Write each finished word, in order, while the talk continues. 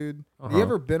dude. Have you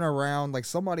ever been around like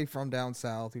somebody from down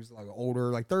south who's like older,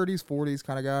 like 30s, 40s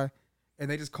kind of guy, and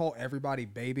they just call everybody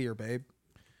baby or babe?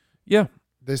 Yeah.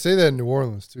 They say that in New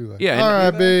Orleans too. Like, Yeah, all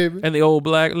right, baby. And the old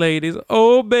black ladies,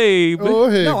 oh baby. Oh,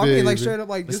 hey, No, I mean like baby. straight up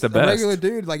like It's just the a best. regular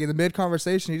dude, like in the mid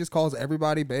conversation, he just calls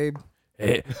everybody babe.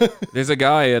 Hey, there's a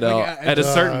guy at a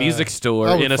certain music store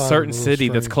I would in a find certain it a little city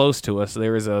that's strange. close to us.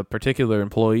 There is a particular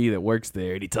employee that works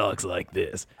there, and he talks like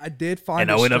this. I did find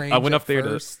And it I went up- strange I went at up there to-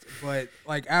 first, but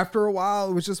like after a while,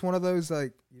 it was just one of those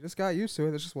like you just got used to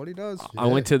it. That's just what he does. I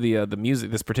went to the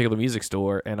this particular music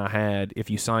store, and I had, if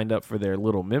you signed up for their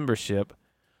little membership,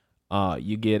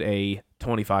 you get a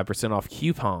 25% off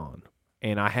coupon.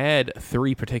 And I had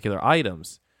 3 particular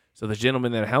items. So the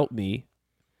gentleman that helped me,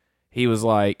 he was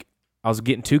like, I was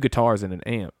getting 2 guitars and an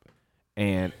amp,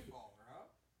 and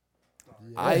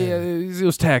it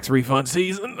was tax refund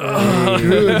season.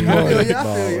 Good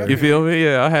morning. You feel me?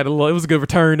 Yeah, it was a good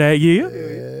return that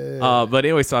year. But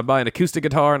anyway, so I buy an acoustic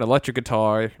guitar, an electric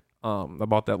guitar. I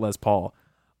bought that Les Paul.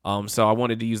 So I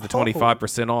wanted to use the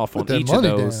 25% off on Put that each of money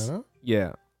those. down, huh?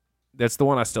 Yeah, that's the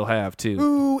one I still have too.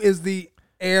 Who is the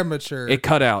amateur? It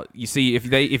cut out. You see, if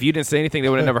you didn't say anything, they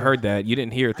would have never heard that. You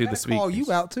didn't hear it through the call speakers.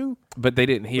 you out too. But they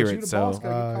didn't hear But you it, the so boss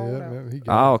guy, you call it out. Yeah, he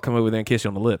got I'll come over there and kiss you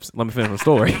on the lips. Let me finish the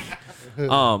story.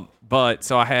 But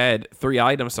so I had 3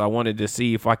 items, so I wanted to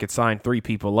see if I could sign 3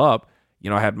 people up. You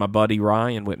know, I had my buddy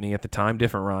Ryan with me at the time,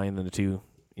 different Ryan than the 2,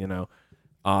 you know.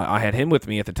 I had him with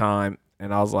me at the time,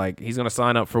 and I was like, he's going to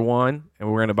sign up for one,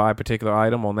 and we're going to buy a particular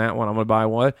item on that one. I'm going to buy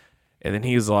one. And then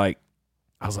he was like,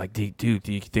 I was like, dude, do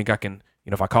you think I can, you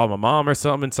know, if I call my mom or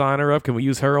something and sign her up, can we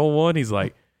use her on one? He's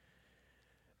like,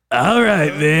 all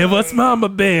right, man, what's Mama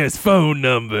Bear's phone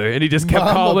number? And he just kept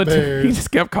Mama Bear. he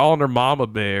just kept calling her Mama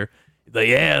Bear. He's like,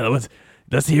 yeah,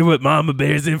 let's hear what Mama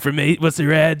Bear's information. What's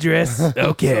her address?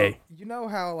 Okay. You know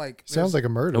how like Sounds like a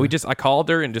murder. And I called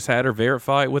her and just had her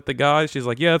verify it with the guy. She's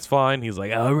like, yeah, it's fine. He's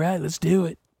like, all right, let's do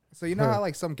it. so you know how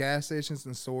like some gas stations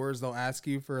and stores they'll ask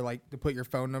you for like to put your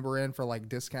phone number in for like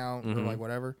discount or like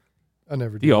whatever. I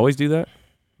never Do did. you always do that?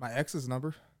 My ex's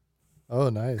number. Oh,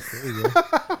 nice. There you go.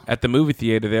 At the movie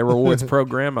theater, their rewards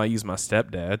program, I use my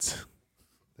stepdad's.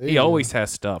 There He you go. always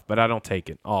has stuff, but I don't take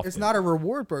it often. It's not a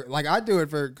reward, like I do it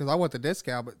for because I want the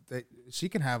discount, but she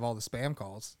can have all the spam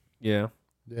calls. Yeah.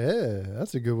 Yeah,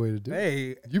 that's a good way to do it.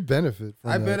 Hey, You benefit from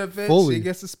I that benefit. fully. She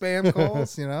gets the spam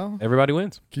calls. You know, Everybody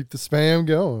wins. Keep the spam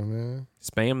going, man.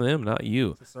 Spam them, not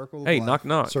you. it's a circle. Of Hey, life. knock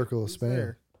knock. Circle of Who's spam.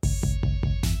 there?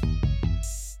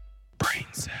 Brain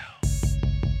cells.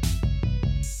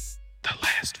 The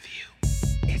last view.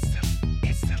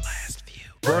 It's the last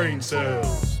view. Brain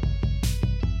cells.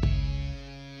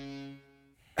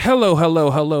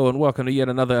 Hello, and welcome to yet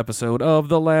another episode of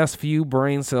the Last Few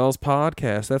Brain Cells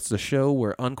podcast. That's the show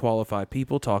where unqualified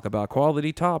people talk about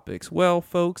quality topics. Well,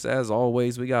 folks, as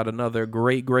always, we got another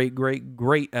great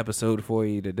episode for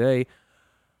you today.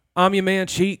 I'm your man,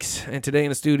 Cheeks, and today in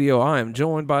the studio, I am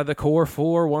joined by the Core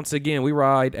 4. Once again, we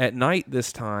ride at night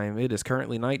this time. It is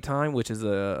currently nighttime, which is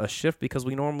a shift because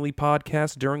we normally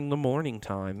podcast during the morning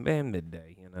time and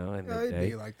midday, and Yeah, it'd midday.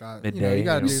 be like that. Midday, you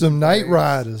gotta you do know. Some night things.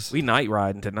 riders. We night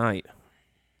riding tonight.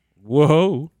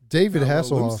 Whoa. David Oh,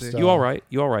 Hasselhoff Lucy. style. You all right?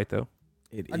 You all right, though?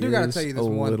 I do gotta tell you this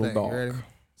one thing. You ready?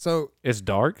 So It's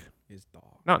dark? It's dark.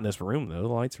 Not in this room, though. The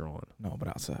lights are on. No, but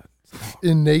outside.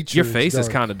 In nature. Your it's face is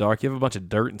dark. kind of dark. You have a bunch of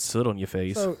dirt and soot on your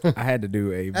face. I had to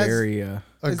do a As- very A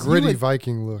As gritty you would-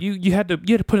 Viking look. You had to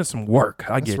put in some work.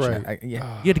 I That's get right. you.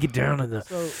 yeah. You had to get down in the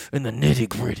so nitty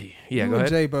gritty. Yeah, you go and ahead.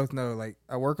 Jay both know. Like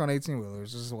I work on 18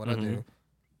 wheelers. This is what I Mm-hmm. do.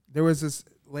 There was this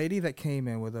lady that came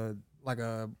in with a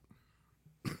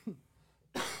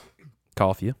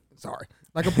Cough you.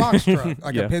 like a box truck,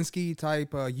 like Yeah. a Penske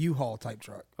type U-Haul type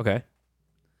truck. Okay.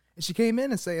 And she came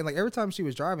in and saying, like, every time she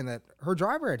was driving that, her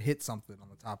driver had hit something on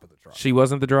the top of the truck. She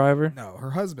wasn't the driver? No,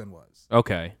 her husband was.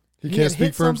 Okay. He He can't had speak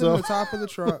hit for something on himself. the top of the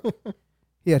truck.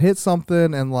 He had hit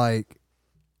something, and like,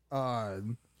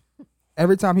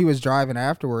 every time he was driving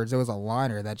afterwards, there was a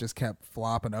liner that just kept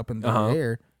flopping up in the Uh-huh.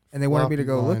 air, and they wanted me to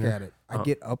Floppy go look liner. at it. I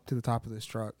get up to the top of this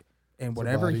truck, and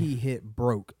whatever body. he hit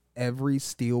broke every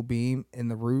steel beam in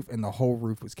the roof, and the whole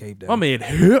roof was caved in. I mean,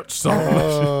 hit so much.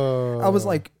 Oh. I was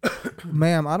like,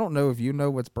 ma'am, I don't know if you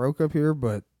know what's broke up here,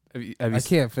 but Have you I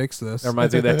can't fix this. That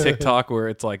reminds me of that TikTok where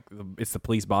it's like it's the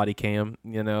police body cam.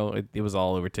 You know, it was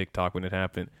all over TikTok when it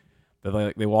happened.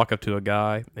 But they walk up to a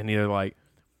guy and they're like,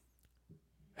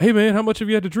 "Hey man, how much have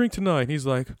you had to drink tonight?" And he's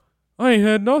like, "I ain't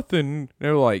had nothing." And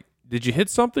they're like, "Did you hit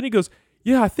something?" He goes,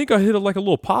 "Yeah, I think I hit like a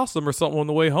little possum or something on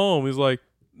the way home." He's like,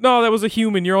 "No, that was a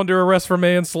human. You're under arrest for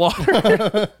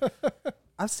manslaughter."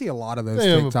 I see a lot of those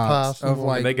Damn, TikToks of impossible.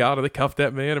 like And they got her, they cuffed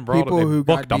that man and brought people him. They who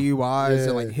got booked him. DUIs and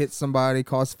Yeah. like hit somebody,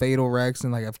 caused fatal wrecks,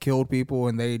 and like have killed people,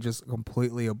 and they just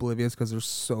completely oblivious because they're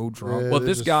so drunk. Yeah. Well, they're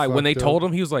this just guy, when they fucked told up.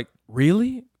 him, he was like,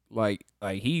 "Really?" Like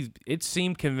it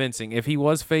seemed convincing. If he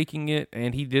was faking it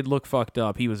and he did look fucked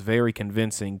up, he was very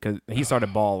convincing because he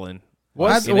started bawling.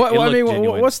 What's Like, it looked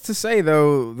genuine. what's to say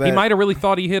though that He might have really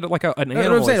thought he hit like an That's animal.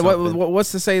 what I'm saying. or something.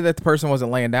 What's to say that the person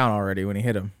wasn't laying down already when he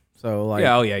hit him? So like,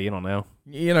 Yeah, oh yeah, you don't know.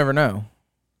 you never know.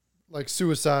 Like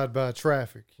suicide by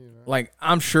traffic, you know. Like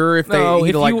I'm sure if No,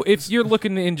 they if you're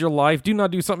looking to end your life, do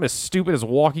not do something as stupid as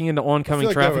walking into oncoming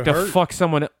like that traffic would to hurt. fuck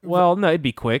someone. Well, no, it'd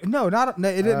be quick. No, not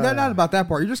about that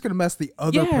part. You're just gonna mess the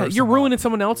other Yeah, person. you're up. ruining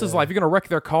someone else's life. You're gonna wreck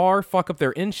their car, fuck up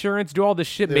their insurance, do all this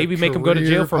shit. Their Maybe make them go to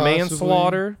jail career, for possibly.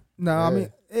 manslaughter. No, I mean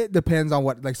it depends on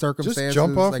what like circumstances.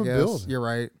 jump off I a guess. building. You're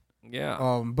right.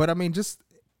 Yeah, But I mean, just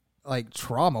like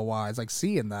trauma wise, like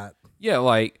seeing that. yeah.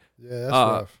 Like Yeah, that's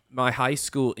rough. my high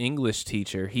school English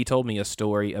teacher, he told me a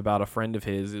story about a friend of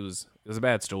his. It was a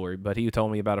bad story, but he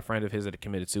told me about a friend of his that had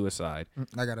committed suicide.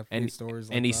 I got a few stories.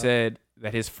 Like And he that. said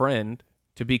that his friend,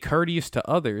 to be courteous to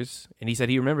others, and he said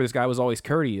he remembered this guy was always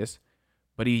courteous,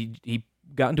 but he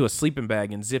got into a sleeping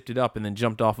bag and zipped it up and then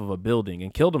jumped off of a building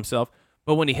and killed himself.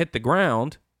 But when he hit the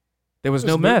ground, there was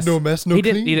no mess. No mess, no he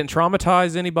clean. didn't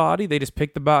traumatize anybody. They just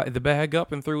picked the bag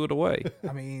up and threw it away.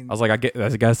 I mean, I was like, I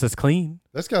guess that's clean.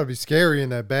 That's got to be scary in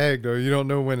that bag, though. You don't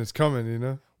know when it's coming, you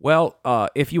know? Well,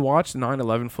 if you watch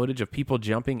 9/11 footage of people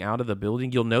jumping out of the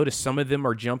building, you'll notice some of them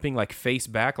are jumping like face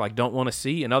back, like don't want to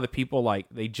see, and other people like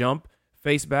they jump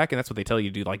face back, and that's what they tell you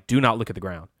to do, like do not look at the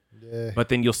ground. Yeah. But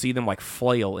then you'll see them like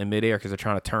flail in midair because they're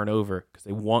trying to turn over because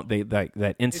they want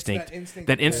that instinct,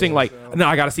 that instinct, like no,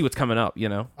 I got to see what's coming up, you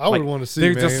know. I would Like, want to see,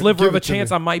 There's man. a sliver Give of a it to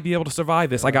chance me. I might be able to survive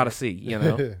this. I got to see, you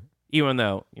know. Even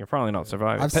though you're probably not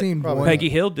surviving. I've seen probably one. Peggy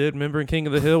Hill did. Remember in King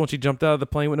of the Hill when she jumped out of the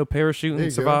plane with no parachute There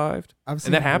and you go. survived? I've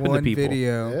seen that happened to one people.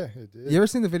 video. Yeah, it did. You ever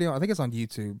seen the video? I think it's on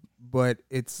YouTube, but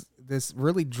it's this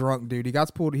really drunk dude. He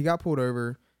got pulled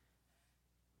over.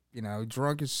 You know,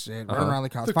 drunk as shit, running around the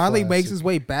cops. It's a Finally makes classic. his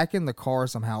way back in the car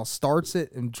somehow, starts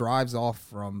it, and drives off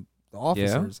from the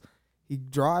officers. He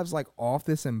drives like off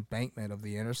this embankment of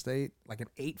the interstate, like an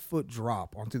 8-foot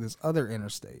drop onto this other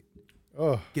interstate.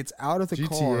 Oh, Gets out of the GTA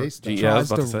car, style. Yeah, I was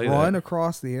tries about to to say run that.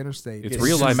 across the interstate. It's gets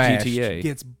real life smashed. GTA.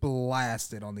 Gets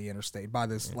blasted on the interstate by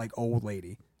this like old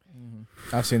lady.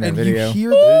 I've seen that And video. you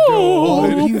hear Oh, all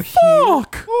you hear,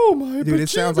 fuck! oh my dude, it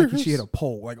sounds like bejeebers. she hit a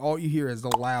pole. Like all you hear is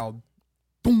the loud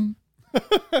boom.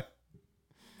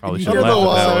 Probably You should hear laugh the-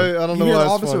 at that one. I don't You know hear why the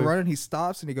it's officer funny. running, he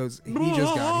stops and he goes, he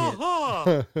just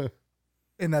got hit.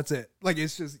 And that's it. Like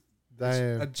it's just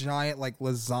Damn. a giant like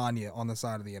lasagna on the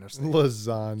side of the interstate. Just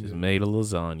Lasagna. made a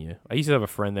lasagna. I used to have a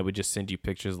friend that would just send you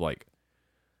pictures like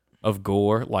of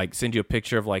gore, like send you a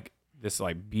picture of like this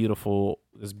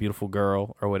beautiful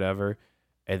girl or whatever,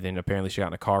 and then apparently she got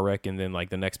in a car wreck, and then like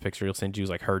the next picture he'll send you is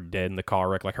like her dead in the car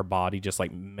wreck, like her body just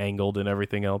like mangled and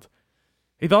everything else.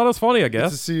 He thought it was funny, I Get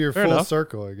guess. to see your Fair full enough.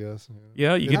 circle, I guess.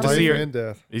 Yeah, you In get to life see her. and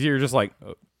death. You're just like,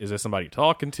 oh, is this somebody you're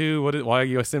talking to? Why are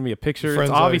you sending me a picture?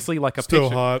 Friend's It's obviously like a Still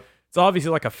picture. hot. It's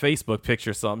obviously like a Facebook picture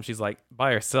or something. She's like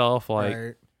by herself, like,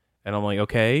 Right. and I'm like,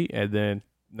 okay. And then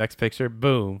next picture,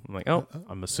 boom. I'm like, oh,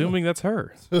 I'm assuming that's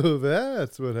her. So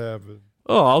that's what happened.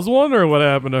 Oh, I was wondering what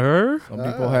happened to her. Some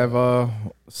people have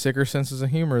sicker senses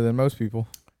of humor than most people.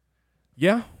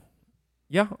 Yeah.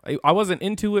 Yeah. I wasn't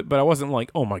into it, but I wasn't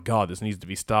like, oh my God, this needs to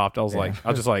be stopped. I was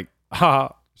just like,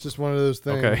 ha. It's just one of those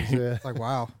things. Okay. Yeah. It's like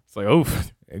wow. It's like,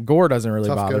 oof. Gore doesn't really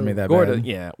Tough bother go. me that Gordon, bad.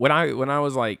 yeah. When I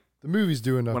was like, The movie's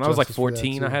doing enough. when I was like justice for that,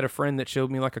 14, I too. had a friend that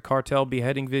showed me like a cartel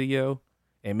beheading video.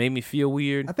 It made me feel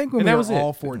weird. I think when And we that were was it.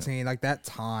 all 14, like that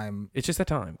time, It's just that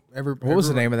time. What was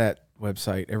the name of that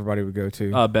website everybody would go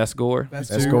to? Best Gore.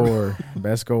 Best Best YouTube? Gore.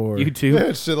 Best Gore. YouTube.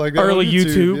 Yeah, shit like that. Early on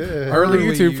YouTube. Yeah. Early Early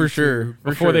YouTube for YouTube. sure.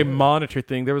 Before they monitor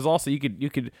things, there was also you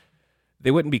could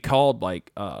they wouldn't be called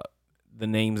like the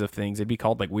names of things. They'd be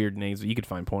called like weird names, but you could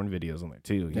find porn videos on there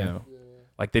too, you know.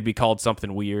 Like they'd be called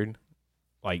something weird.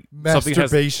 Like something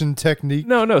has Masturbation technique.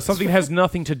 something has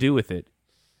nothing to do with it.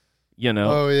 You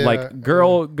know, Oh, yeah, like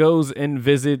girl goes and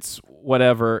visits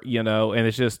whatever, you know, and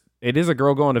it is a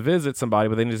girl going to visit somebody,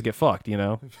 but they just get fucked, you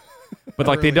know. But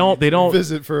like they don't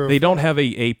Visit for they don't have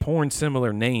a porn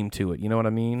similar name to it. You know what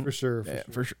I mean? for sure. Yeah,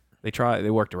 for sure.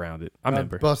 They worked around it. I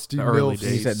remember Busty the early Milf.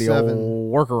 days. He said the 7.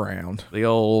 old workaround. the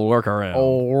old workaround.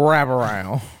 Old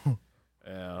wraparound.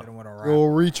 Yeah. They don't want to Go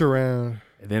reach around.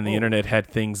 And then the internet had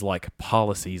things like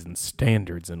policies and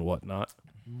standards and whatnot.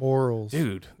 Morals.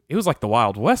 Dude, it was like the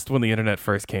Wild West when the internet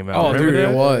first came out. Oh, Remember dude,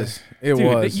 that? it was. It Dude,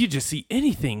 was. you just see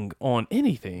anything on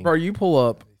anything. Bro, you pull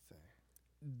up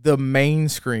the main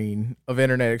screen of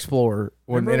Internet Explorer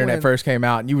when the Remember internet when- first came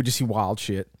out, and you would just see wild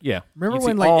shit. Yeah. Remember You'd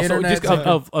when, see like, also internet-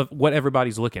 just of what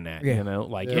everybody's looking at, Yeah. you know,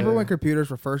 like Yeah. Remember when computers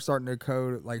were first starting to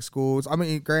code like schools? I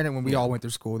mean, granted, when we all went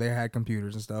through school, they had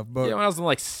computers and stuff. But yeah, when I was in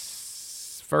like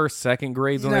first, second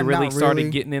grades when Yeah, they really not started really.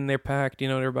 getting in there packed, you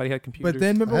know, everybody had computers. but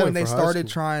then remember I had when it they for high started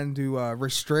school. trying to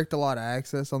restrict a lot of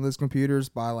access on those computers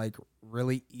by like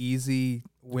really easy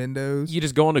windows, you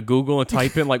just go into Google and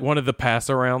type in like one of the pass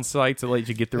around sites that let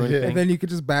you get through Yeah. anything. and then you could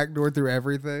just backdoor through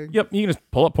everything. Yep, you can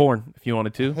just pull up porn if you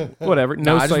wanted to. Whatever.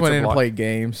 No, I just sites went are in and blocked. played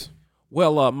games.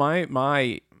 Well,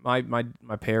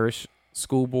 my parish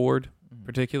school board, in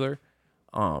particular,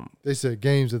 They said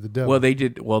games of the devil. well they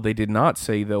did not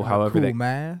say though. However, cool they,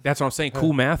 math. that's what I'm saying.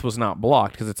 Cool Math was not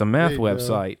blocked because it's a math There you go.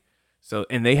 website. So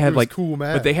and they It had was like cool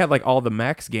math. but they had like all the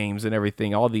Max games and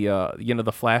everything, all the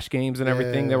the Flash games and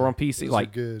everything that were on PC, those are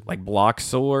like good. Block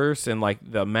Source and like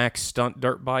the Max Stunt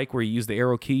Dirt Bike where you use the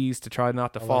arrow keys to try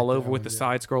not to I fall like over that with one, the yeah.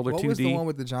 side scroller What 2D. was the one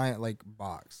with the giant like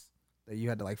box that you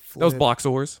had to like flip? Those Block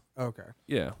Source. Okay.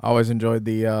 Yeah. I always enjoyed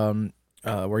the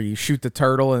where you shoot the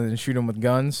turtle and then shoot him with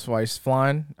guns while he's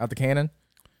flying out the cannon.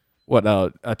 What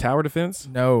a tower defense?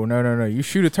 No. You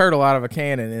shoot a turtle out of a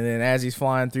cannon, and then as he's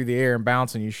flying through the air and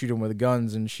bouncing, you shoot him with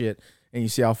guns and shit, and you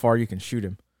see how far you can shoot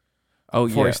him Oh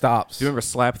before yeah. he stops. Do you remember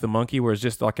Slap the Monkey, where it's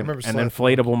just like an remember Slap the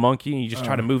inflatable monkey, and you just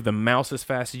try to move the mouse as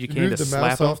fast as you You can moved to the slap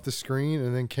mouse him? off the screen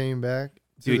and then came back.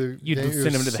 To Dude, the you'd game. send It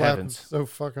him was to the slapping heavens. So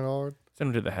fucking hard. Send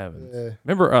him to the heavens. Yeah.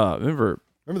 Remember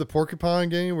Remember the porcupine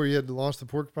game where you had to launch the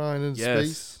porcupine into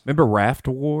space? Remember Raft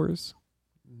Wars,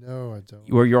 No, I don't.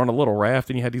 where you're on a little raft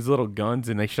and you had these little guns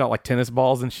and they shot like tennis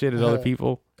balls and shit at other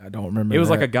people. I don't remember. It was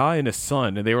like that. a guy and his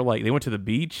son, and they went to the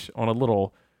beach on a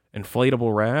little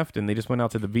inflatable raft, and they just went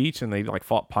out to the beach and they like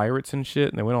fought pirates and shit,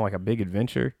 and they went on like a big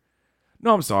adventure.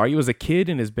 No, I'm sorry, it was a kid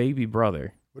and his baby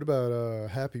brother. What about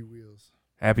Happy Wheels?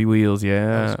 Happy Wheels,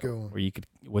 yeah, How's it going? where you could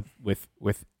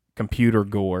with computer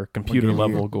gore, computer give you-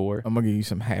 level gore. I'm gonna give you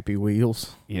some Happy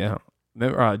Wheels. Yeah.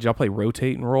 Remember, did y'all play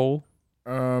Rotate and Roll?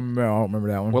 No, I don't remember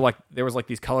that one. Where like there was like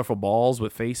these colorful balls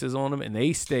with faces on them, and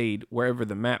they stayed wherever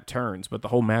the map turns. But the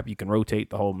whole map, you can rotate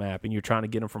the whole map, and you're trying to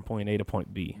get them from point A to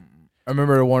point B. I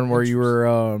remember the one where you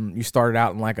were you started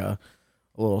out in like a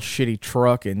little shitty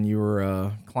truck and you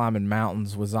were climbing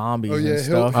mountains with zombies Oh yeah, and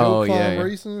hill stuff. Oh, climb yeah, yeah.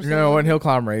 racing or something? No, it wasn't hill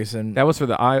climb racing. That was for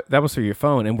that was for your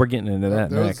phone, and we're getting into that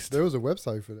next. There was a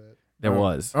website for that. There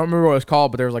was. I don't remember what it was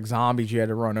called, but there was like zombies you had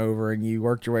to run over, and you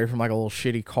worked your way from like a little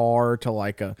shitty car to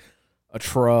like a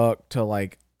truck to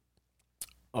like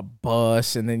a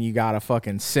bus, and then you got a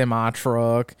fucking semi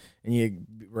truck, and you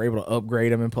were able to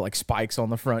upgrade them and put like spikes on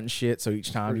the front and shit. So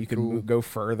each time Pretty you could cool. go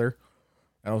further.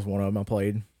 That was one of them I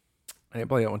played. I didn't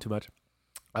play that one too much.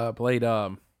 I played a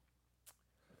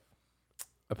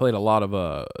lot of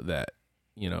that,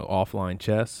 offline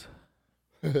chess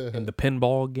and the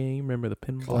pinball game. Remember the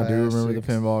pinball? I do remember the Classics.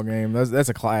 pinball game. That's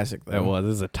a classic. Though. That was.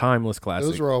 This is a timeless classic.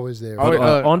 Those were always there. Oh,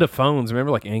 But, on the phones,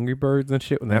 remember like Angry Birds and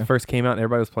shit when Yeah. that first came out and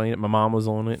everybody was playing it. My mom was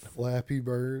on it. Flappy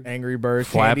Bird. Angry Birds,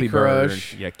 Flappy Candy Bird.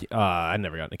 Crush. Yeah, I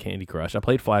never got into Candy Crush. I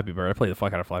played Flappy Bird. I played the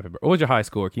fuck out of Flappy Bird. What was your high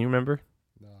score? Can you remember?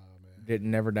 Nah, man. Didn't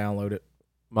never download it.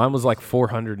 Mine was like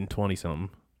 420 something.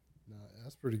 Nah,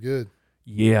 that's pretty good.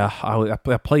 Yeah, I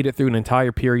played it through an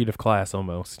entire period of class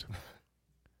almost.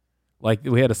 Like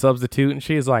we had a substitute, and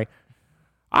she was like,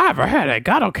 "I have a headache.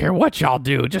 I don't care what y'all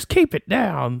do. Just keep it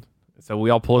down." So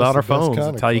we all pulled That's out our the best phones.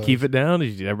 kinda That's how you keep class. it down.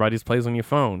 Is everybody just plays on your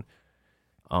phone.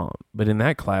 But in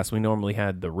that class, we normally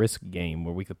had the Risk game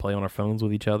where we could play on our phones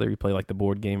with each other. We play like the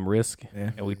board game Risk,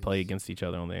 Yeah. and we'd play against each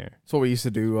other on there. That's what we used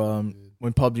to do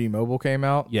when PUBG Mobile came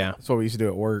out. Yeah, That's what we used to do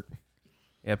at work.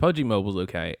 yeah. PUBG Mobile's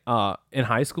okay. In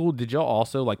high school, did y'all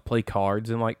also like play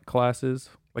cards in like classes?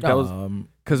 Like that was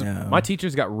because no. my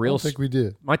teachers got I real. don't think we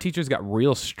did. My teachers got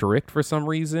real strict for some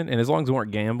reason, and as long as we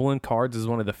weren't gambling, cards is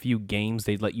one of the few games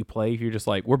they'd let you play. If you're just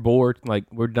like, we're bored, like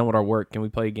we're done with our work, can we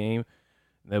play a game?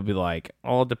 And they'll be like,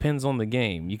 oh, it depends on the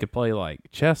game. You could play like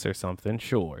chess or something,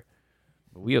 sure.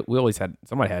 But we always had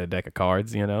somebody had a deck of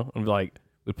cards, and be like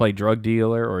we'd play Drug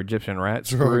Dealer or Egyptian Rat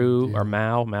Drug Screw or Dealer.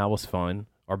 Mal. Mal was fun.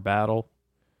 Or Battle.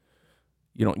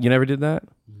 You never did that?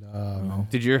 Nah, man.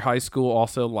 Did your high school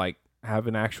also like have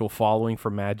an actual following for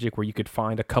Magic where you could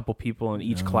find a couple people in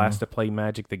each No. class to play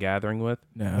Magic the Gathering with?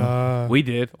 No. We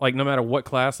did. Like no matter what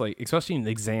class, like especially in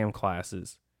exam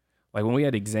classes. Like when we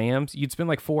had exams, you'd spend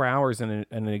like 4 hours in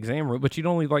an exam room, but you'd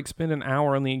only like spend an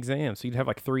hour on the exam. So you'd have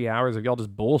like 3 hours of y'all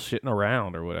just bullshitting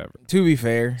around or whatever. To be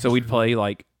fair, So we'd play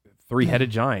like 3-headed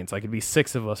giants. Like it'd be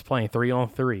 6 of us playing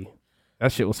 3-on-3.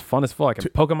 That shit was fun as fuck.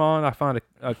 And Pokemon, I found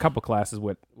a couple classes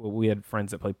with we had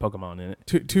friends that played Pokemon in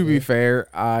it. to be fair,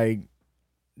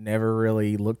 never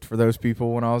really looked for those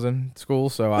people when I was in school.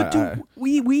 So But dude,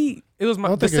 it was I my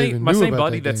don't the think I same even my knew same about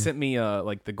buddy that that game. sent me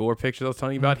like the gore pictures I was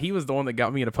telling you about. He was the one that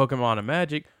got me into Pokemon and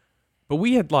Magic. But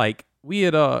we had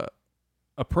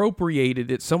appropriated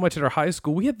it so much at our high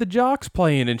school. We had the jocks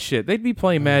playing and shit. They'd be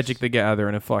playing Magic the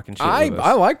Gathering and fucking shit. I with us.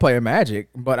 I like playing Magic,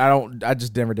 but I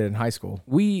just never did in high school.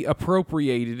 We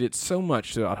appropriated it so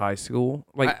much throughout high school.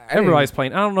 Like I everybody's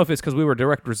playing. I don't know if it's because we were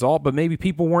direct result, but maybe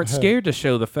people weren't scared to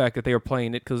show the fact that they were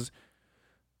playing it because,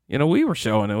 we were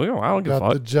showing it. I don't give a Got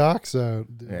fuck. the jocks out.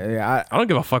 Yeah, I don't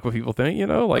give a fuck what people think.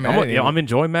 Like I mean, I'm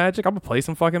enjoying Magic. I'm gonna play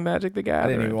some fucking Magic the I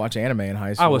Gathering. didn't even watch anime in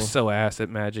high school. I was so ass at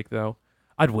Magic though.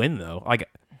 I'd win though. Like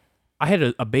I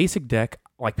had a basic deck.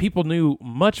 Like people knew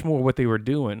much more what they were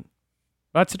doing.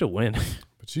 But I'd still win.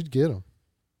 But you'd get them.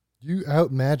 You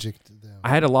out magicked them. I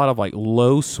had a lot of like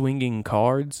low swinging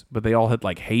cards, but they all had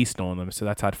like haste on them, so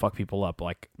that's how I'd fuck people up.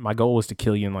 Like my goal was to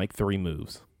kill you in like 3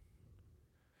 moves.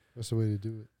 That's the way to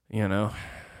do it. And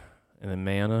then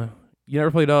mana. You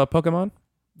never played Pokemon,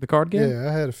 the card game? Yeah,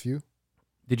 I had a few.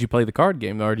 Did you play the card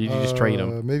game though, or did you just trade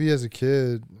them? Maybe as a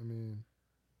kid. I mean,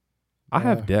 I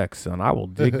have decks, son. I will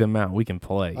dig them out. We can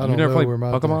play. I You don't never know played where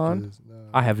my Pokemon? deck is. No.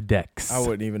 I have decks. I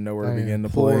wouldn't even know where to Dang, begin to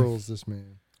play. plurals, this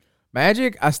man.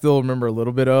 Magic, I still remember a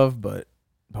little bit of, but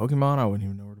Pokemon, I wouldn't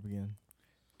even know where to begin.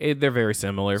 They're very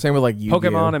similar. Same with like Yu-Gi-Oh.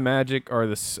 Pokemon and Magic are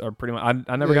pretty much.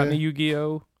 I never got Yeah. into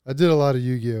Yu-Gi-Oh. I did a lot of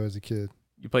Yu-Gi-Oh as a kid.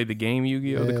 You played the game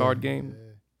Yu-Gi-Oh, the Yeah, card game. yeah.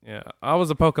 Yeah, I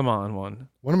was a Pokemon one.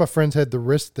 One of my friends had the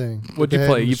wrist thing. What'd that you they had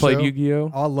play? in the You played show.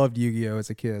 Yu-Gi-Oh. I loved Yu-Gi-Oh as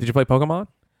a kid. Did you play Pokemon?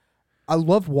 I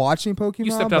loved watching Pokemon.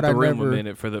 You stepped out but the I room never, a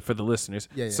minute for the listeners.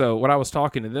 Yeah, yeah. So what I was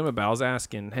talking to them about, I was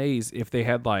asking Hayes if they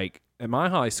had like at my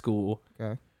high school.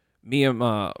 Okay. Me and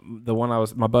my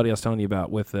buddy I was telling you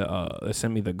about with they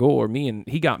sent me the gore.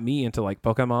 He got me into like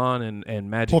Pokemon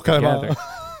and Magic the Gathering.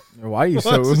 Why are you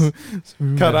so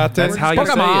Karate. That's how you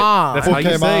say it. Pokemon. That's how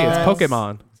you say it. It's Pokemon.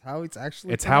 Pokemon. It's how it's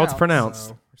actually. It's how it's pronounced.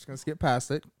 So we're just gonna skip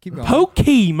past it. Keep going.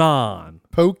 Pokemon.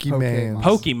 Pokemon.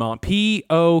 Pokemon.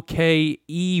 Pokeymon.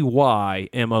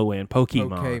 Pokemon.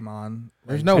 Pokemon.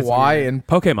 There's no Y in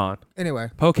Pokemon. Anyway,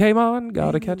 Pokemon.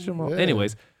 Gotta catch them all. Yeah.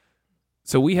 Anyways,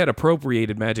 so we had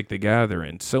appropriated Magic the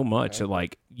Gathering so much that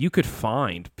like you could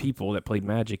find people that played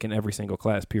Magic in every single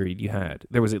class period you had.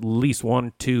 There was at least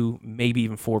 1, 2, maybe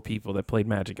even 4 people that played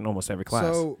Magic in almost every class.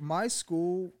 so my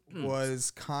school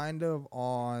was kind of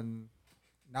on,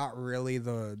 not really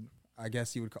the, I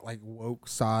guess you would call like woke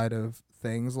side of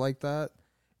things like that.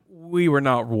 we were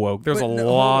not woke. There's But a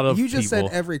no, lot of you just people.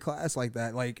 said every class like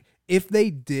that. Like if they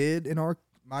did in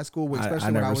my school, especially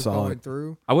when never I was saw going it.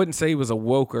 through. I wouldn't say it was a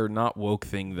woke or not woke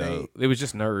thing though. It was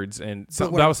just nerds, and so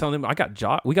what I was telling them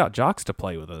we got jocks to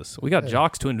play with us. We got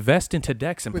jocks to invest into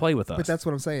decks and play with us. But that's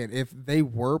what I'm saying. If they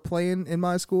were playing in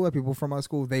my school, like people from my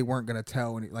school, they weren't gonna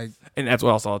tell any like. And that's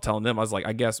what else I was telling them. I was like,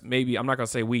 I guess maybe I'm not gonna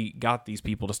say we got these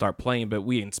people to start playing, but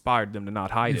we inspired them to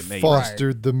not hide it. Maybe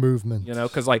Fostered the movement.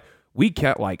 because like we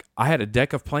kept like I had a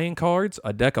deck of playing cards,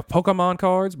 a deck of Pokemon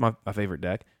cards, my favorite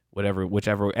deck.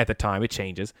 Whichever at the time it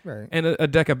changes, Right. and a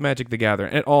deck of Magic the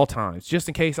Gathering at all times, just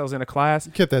in case I was in a class.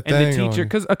 You kept that and thing the on teacher, you.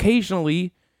 because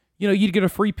occasionally, you'd get a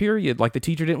free period. Like the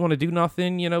teacher didn't want to do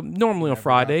nothing. Normally on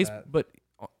Fridays, but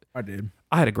I did.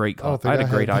 I had a great I don't I think had a I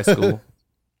great had high school.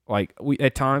 Like we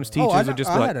at times teachers I would just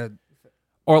I be like, had a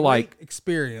or great like.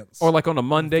 experience. Or like on a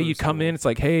Monday, through you come school. in. It's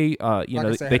like, hey, I said, I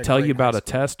they had a tell you great about high a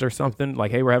school. test or something.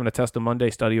 Like, hey, we're having a test on Monday.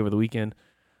 Study over the weekend.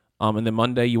 And then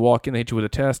Monday you walk in, they hit you with a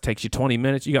test. Takes you 20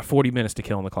 minutes. You got 40 minutes to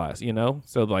kill in the class.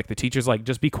 So like the teacher's like,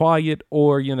 just be quiet,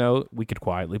 or we could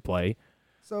quietly play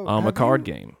so a have card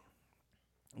you- game.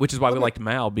 Which is why we liked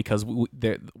Mal, because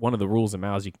one of the rules of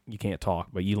Mal is you can't talk,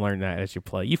 but you learn that as you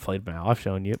play. You've played Mal. I've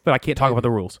shown you, but I can't talk about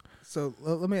the rules. So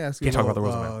let me ask you. Can't a talk about the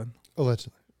little, rules,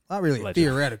 Allegedly. Not really Allegedly.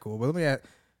 theoretical, but let me ask.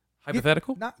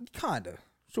 Hypothetical? Not kinda.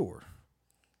 Sure.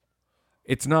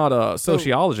 It's not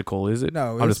sociological, is it?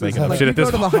 No, I'm it's just making up like shit you at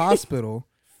this go to the point. hospital.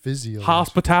 Physiology.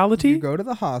 Hospitality? You go to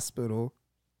the hospital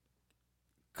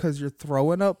because you're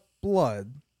throwing up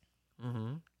blood.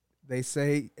 Mm-hmm. They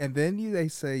say, and then they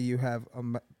say you have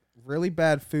really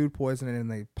bad food poisoning,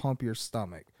 and they pump your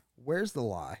stomach. Where's the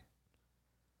lie?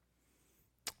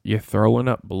 You're throwing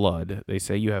up blood. They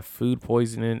say you have food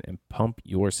poisoning and pump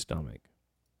your stomach.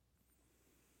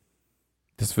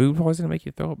 Does food poisoning make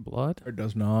you throw up blood? It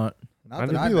does not. Not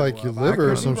It'd I be know like of. your I liver or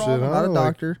could be some wrong. shit. I'm huh? not a Like-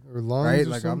 doctor, or lungs right? or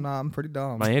Like something. I'm pretty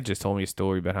dumb. My aunt just told me a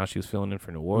story about how she was filling in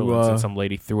for New Orleans and some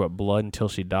lady threw up blood until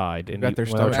she died. And Got their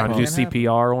when they were stomach trying to do pump.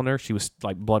 CPR on her, she was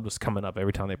like blood was coming up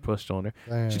every time they pushed on her.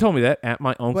 Damn. She told me that at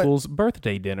my uncle's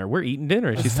birthday dinner. We're eating dinner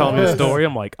and she's telling me the story.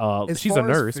 I'm like, As she's a far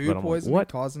as nurse, food but I'm like, poisoning what?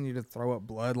 causing you to throw up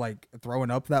blood, like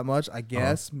throwing up that much? I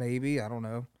guess maybe I don't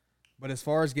know, But as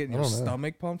far as getting I your don't know.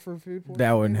 stomach pumped for food poisoning,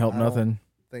 That wouldn't help I don't nothing.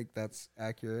 think that's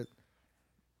accurate.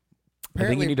 I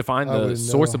think you need to find I the wouldn't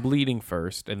source know. of bleeding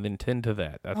first, and then tend to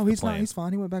that. That's Oh, the he's plan. not. He's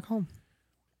fine. He went back home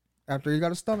after he got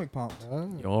his stomach pumped.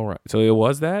 You're all right. So it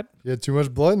was that. He had too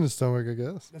much blood in his stomach, I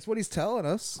guess. That's what he's telling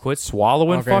us. Quit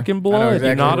swallowing Okay. fucking I know blood. exactly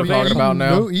You're not a what you're talking vampire. about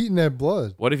now. No eating that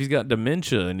blood. What if he's got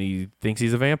dementia and he thinks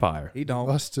he's a vampire? He don't.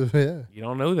 Must have, yeah. You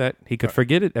don't know that. He could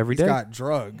forget it every He's day. got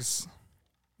drugs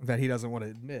that he doesn't want to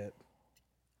admit,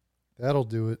 That'll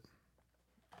do it.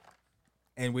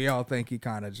 and we all think he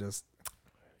kind of just,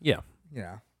 Yeah,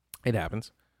 yeah, it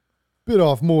happens. Bit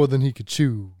off more than he could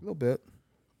chew. a little bit.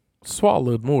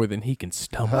 Swallowed more than he can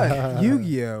stomach. But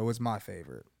Yu-Gi-Oh was my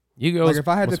favorite. You go. Like if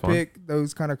I had to pick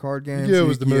those kind of card games, Yu-Gi-Oh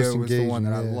was the most Yu-Gi-Oh was the one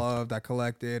that I engaging, yeah. loved. I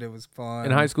collected. It was fun.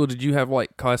 In high school, did you have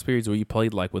like class periods where you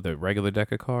played like with a regular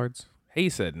deck of cards? He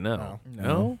said no. No.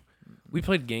 No? We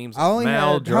played games. I only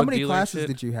Mal, had. drug How many dealer classes shit.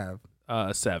 did you have?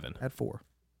 7. I had 4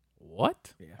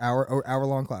 What? hour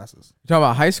long classes. You talking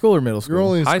about high school or middle school? You're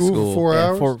only in High school school. for 4 Yeah,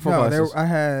 hours? four No, classes. I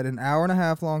had an hour and a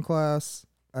half long class,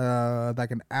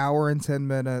 like an hour and 10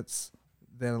 minutes,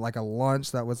 then like a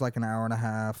lunch that was like an hour and a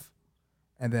half,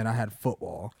 and then I had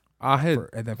football, I had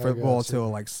and then I football gotcha. till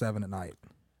like 7 at night.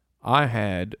 I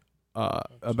had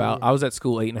about I was at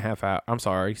school 8.5 hours. I'm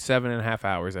sorry, 7.5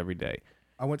 hours every day.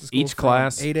 I went to school Each from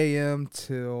class- 8 a.m.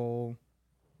 till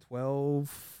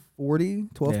 12:40,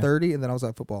 12:30, and then I was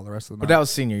at football the rest of the But night. that was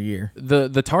senior year.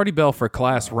 The tardy bell for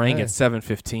class rang man. at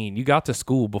 7:15. You got to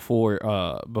school before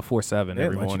 7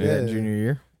 every Let you morning. do that in Yeah. junior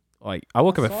year. Like I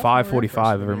woke up at Sophomore and 5:45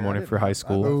 freshman every year, I morning didn't for high have-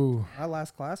 school. Oh, My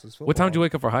last class was football. What time did you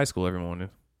wake up for high school every morning?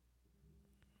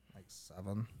 Like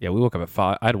 7. Yeah, we woke up at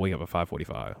 5. I had to wake up at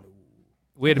 5:45.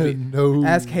 We had to be. no.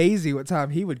 Ask Hazy what time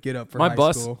he would get up for My high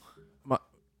bus- school.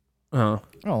 Oh,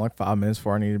 like 5 minutes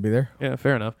before I needed to be there. Yeah,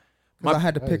 fair enough. 'Cause My- I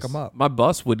had to pick Nice. him up. My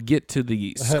bus would get to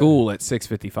the school at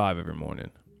 6:55 every morning.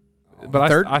 But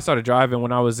Third- I started driving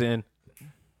when I was in.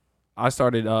 I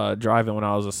started driving when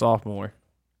I was a sophomore.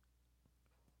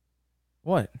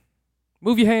 What?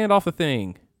 Move your hand off the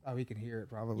thing. Oh, he can hear it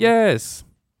probably. Yes.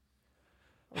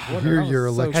 Hear your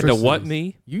Had electricity. to what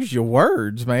me? Use your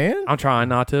words, man. I'm trying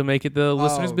not to make it the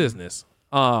listener's Oh. business.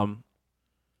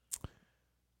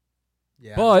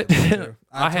 Yeah, But that's good too.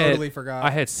 I I had- totally forgot. I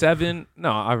had 7.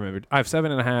 No, I remembered. I have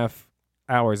 7.5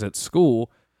 hours at school.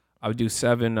 I would do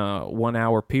 7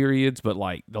 1-hour periods, but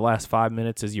like the last 5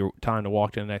 minutes is your time to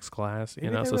walk to the next class. You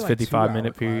Maybe know, they so were it's like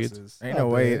 55-minute 2-hour periods. classes. Ain't Not no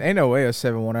way. bad. Ain't no way a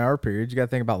 7 1-hour periods. You got to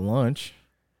think about lunch.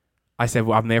 I said,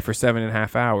 well, I'm there for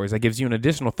 7.5 hours. That gives you an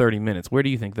additional 30 minutes. Where do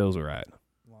you think those are at?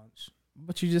 Lunch.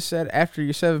 But you just said after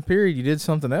your 7th period, you did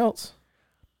something else.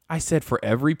 I said for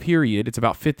every period, it's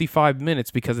about 55 minutes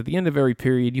because at the end of every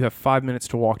period, you have 5 minutes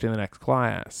to walk to the next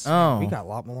class. Oh, We got a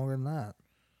lot more longer than that.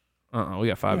 We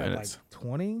got 5 We had minutes. Like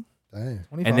 20, Damn.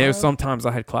 25. And there's sometimes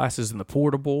I had classes in the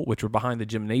portable, which were behind the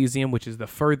gymnasium, which is the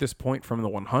furthest point from the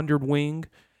 100 wing.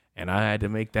 And I had to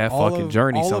make that fucking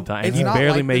journey sometimes. And It's you not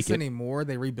barely like make this it. anymore.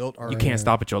 They rebuilt our. You can't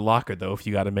stop at your locker, though, if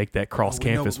you got to make that cross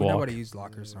campus walk. Nobody used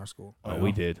lockers in our school. Oh,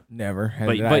 we did. never.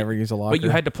 But- Did I but- ever use a locker? But you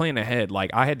had to plan ahead.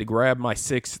 Like, I had to grab my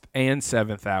 6th and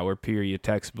 7th hour period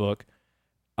textbook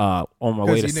on my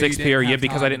way to Because you know you 6th didn't period have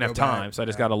because time I to didn't have go back. time. So I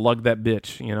just Yeah. got to lug that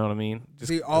bitch. You know what I mean? Just,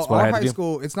 See, that's all, what I our had to high do.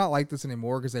 school, it's not like this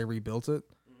anymore because they rebuilt it.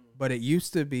 But it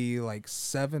used to be like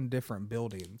 7 different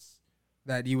buildings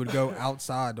that you would go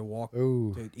outside to walk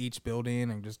Oh, to each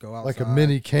building and just go outside. like a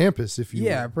mini campus, if you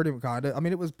Yeah, will. pretty kind of. I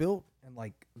mean, it was built in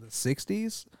like the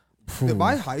 60s.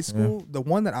 My high school, the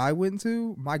one that I went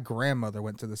to, my grandmother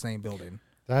went to the same building.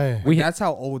 Damn. We- That's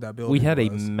how old that building We had a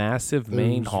was. massive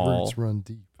main Those hall. roots run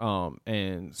deep.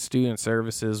 And student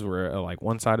services were like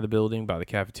one side of the building by the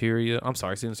cafeteria. I'm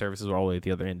sorry, student services were all the way at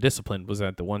the other end. Discipline was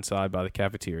at the one side by the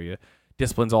cafeteria.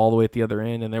 Discipline's all the way at the other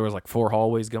end, and there was like 4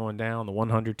 hallways going down, the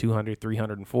 100, 200,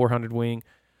 300, and 400 wing.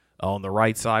 On the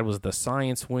right side was the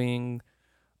science wing.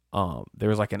 There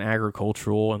was like an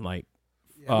agricultural and like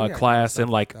Yeah, we got class stuff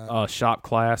and like that. shop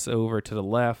class over to the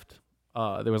left.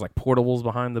 There was like portables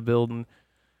behind the building.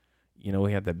 You know,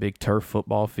 we had that big turf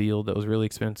football field that was really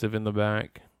expensive in the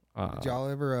back. Did y'all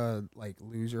ever like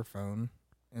lose your phone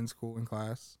in school in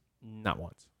class? Not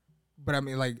once. But I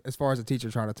mean, like as far as a teacher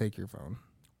trying to take your phone.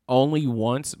 Only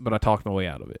once, but I talked my way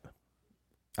out of it.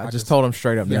 I I just just- told him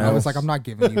straight up. Yeah, no. I was like, I'm not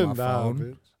giving you my Nah, phone.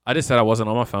 bitch. I just said I wasn't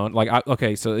on my phone. Like,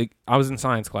 I was in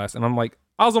science class, and I'm like,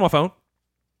 I was on my phone.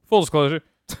 Full disclosure,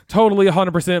 totally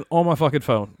 100% on my fucking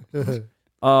phone. Miss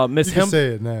You can Hem, say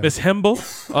it now. Miss Hemble.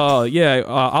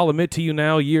 I'll admit to you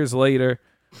now, years later,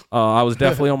 I was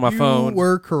definitely on my You phone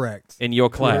were correct. in your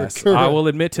class. correct. I will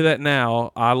admit to that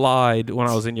now. I lied when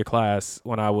I was in your class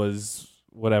when I was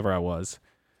whatever I was.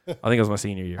 I think it was my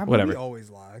senior year. I mean, Whatever. we always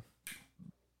lie.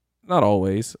 Not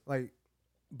always. Like,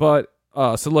 But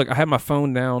so look, I had my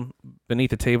phone down beneath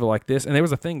the table like this, and there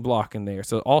was a thing blocking there.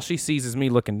 So all she sees is me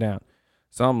looking down.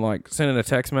 So I'm like sending a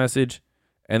text message,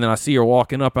 and then I see her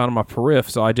walking up out of my periph.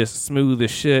 So I just smooth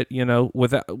as shit,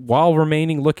 while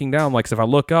remaining looking down. Like, so if I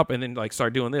look up and then like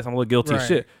start doing this, I'm a little guilty as Right.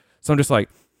 shit. So I'm just like,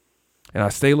 and I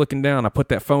stay looking down. I put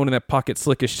that phone in that pocket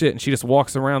slick as shit, and she just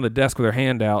walks around the desk with her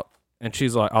hand out, and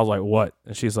she's like, I was like, what?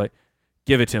 And she's like,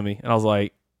 give it to me. And I was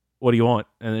like, what do you want?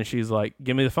 And then she's like,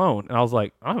 give me the phone. And I was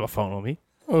like, I don't have a phone on me.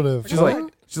 She's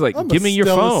like, I'm a give me your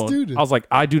stellar phone. student. I was like,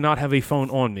 I do not have a phone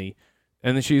on me.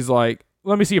 And then she's like,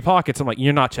 let me see your pockets. I'm like,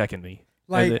 you're not checking me.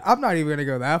 And then- I'm not even gonna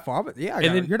go that far. But yeah,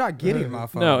 then- you're not getting my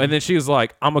phone. no. And then she was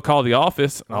like, I'm gonna call the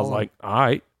office. And I was Oh. like, all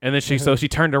right. And then she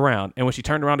turned around. And when she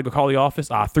turned around to go call the office,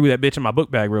 I threw that bitch in my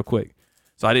book bag real quick.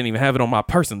 So I didn't even have it on my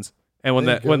persons. And when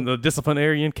There you when go. the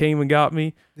disciplinarian came and got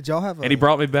me, Did y'all have? and he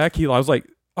brought me back, I was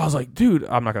like, dude,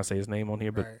 I'm not gonna say his name on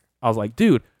here, but Right. I was like,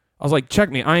 dude, check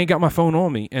me. I ain't got my phone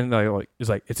on me. And he's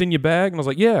like, it's in your bag. And I was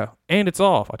like, yeah, and it's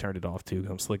off. I turned it off too.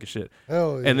 I'm slick as shit.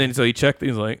 Hell yeah. And then so he checked.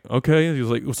 He's like, okay. And he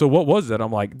was like, so what was that?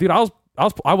 I'm like, dude, I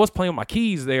was playing with my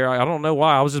keys there. I don't know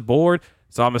why. I was just bored.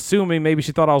 So I'm assuming maybe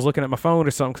she thought I was looking at my phone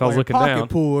or something because I was looking pocket down.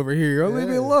 pool over here. Leave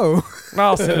me Yeah. alone.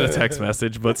 I'll send it a text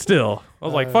message, but still, I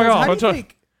was like, fuck How off. do I'm you trying.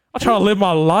 think- I'm trying to live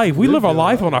my life. We live our your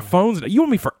life on our life. phones. You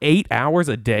want me for 8 hours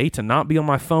a day to not be on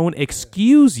my phone?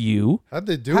 Excuse you. How'd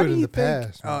they do How it do in you the think?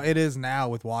 past? Oh, it is now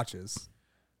with watches.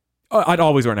 I'd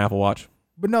always wear an Apple Watch.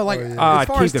 But no, like Oh, yeah. as I'd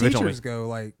far keep as the bitch on teachers go,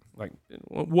 like Like,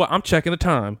 what? I'm checking the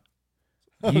time.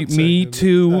 Me checking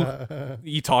too. it.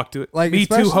 You talk to it. Like, Me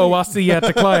too, especially- ho. I see you at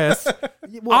the class.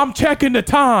 well, I'm checking the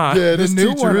time. Yeah, this new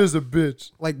teacher one- is a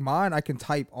bitch. like mine, I can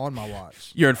type on my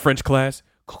watch. You're in French class.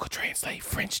 Google Translate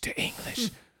French to English.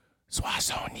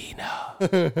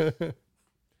 Soissonina.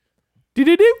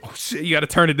 Do-do-do. Oh, shit, you got to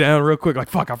turn it down real quick. Like,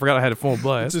 fuck, I forgot I had a full It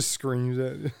blast. just screams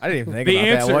at you. I didn't even think The about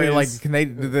that. answer What, is-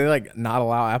 like, do they like not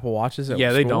allow Apple Watches? At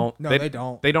Yeah, they school? don't. No, they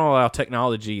don't. They don't allow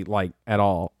technology like at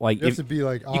all. Like You have if to be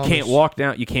like you can't Amish. walk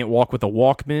down, you can't walk with a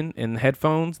Walkman and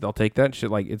headphones. They'll take that shit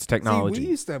like it's technology. See, we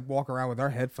used to walk around with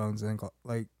our headphones in,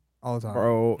 like all the time.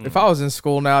 Bro, if I was in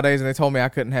school nowadays and they told me I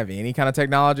couldn't have any kind of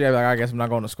technology, I'd be like, I guess I'm not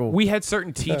going to school. We had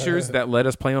certain teachers that let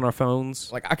us play on our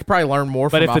phones. Like, I could probably learn more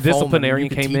But from if my the phone than disciplinarian you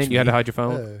could came in, teach you had to me. hide your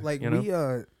phone. Yeah. Like you know? we,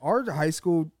 our high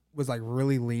school was like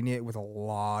really lenient with a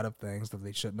lot of things that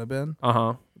they shouldn't have been. Uh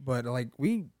huh. But like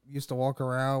we used to walk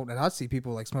around and I'd see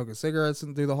people like smoking cigarettes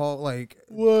and through the hall. Like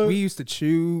What? we used to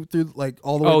chew through like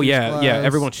all the way. Oh through yeah, yeah. class.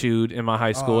 Everyone chewed in my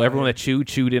high school. Oh, Everyone yeah. that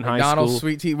chewed in high McDonald's school.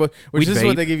 sweet tea, We'd which is vape.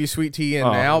 what they give you sweet tea in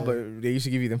Oh. now, but they used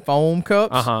to give you them foam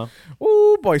cups. Uh huh.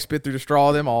 Ooh, boy, spit through the straw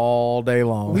of them all day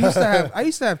long. We used to have. I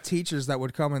used to have teachers that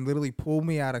would come and literally pull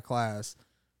me out of class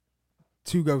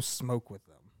to go smoke with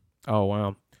them. Oh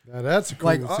wow. Now that's a cool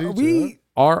Like teacher, we.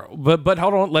 But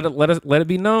hold on. Let it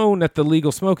be known that the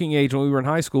legal smoking age when we were in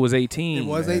high school was 18. It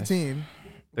was man. 18.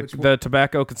 which The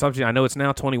tobacco consumption. I know it's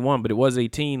now 21, but it was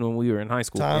 18 when we were in high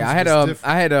school. Times Yeah, I had was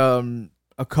different. I had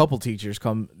a couple teachers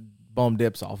come bum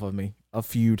dips off of me a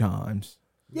few times.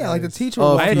 Yeah, like the Nice. teacher.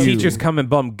 Oh, would I had walk few. up- teachers come and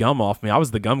bum gum off me. I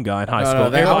was the gum guy in high No, school. no,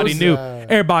 that Everybody was, knew. uh,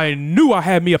 Everybody knew I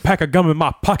had me a pack of gum in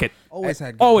my pocket. Always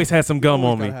had. Gum. Always had some gum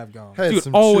Always on me. gotta have gum. Had Dude,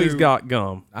 some always chew. got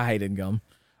gum. I hated gum.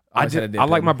 I Always had a did. dip I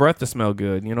like in my me. breath to smell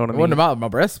good. You know what I It mean? wasn't about my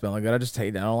breath smelling good. I just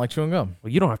hate that. I don't like chewing gum.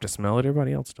 Well, you don't have to smell it.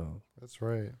 Everybody else does. That's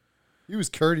right. He was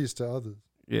courteous to others.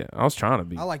 Yeah, I was trying to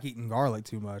be. I like eating garlic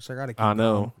too much. I gotta. Keep I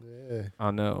know. Yeah.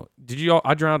 I know. Did you all?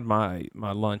 I drowned my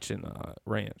lunch in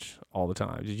ranch all the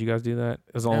time. Did you guys do that?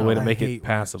 It was the only No, way to I make it hate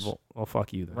passable. Oh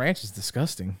fuck you then. Ranch is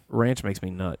disgusting. Ranch makes me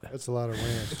nut. That's a lot of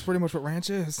ranch. It's pretty much what ranch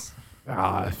is.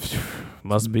 Ah,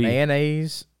 must be.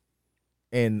 Mayonnaise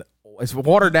and it's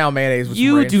watered down mayonnaise. With some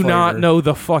You ranch do not flavor. know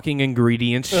the fucking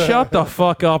ingredients. Shut the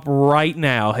fuck up right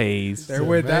now, Hayes. There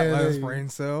with that last mayonnaise. brain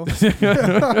cell.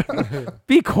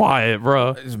 Be quiet,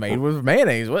 bro. It's made with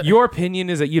mayonnaise. What? Your opinion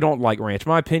is that you don't like ranch.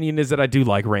 My opinion is that I do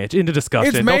like ranch. Into discussion.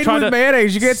 It's Don't made try with to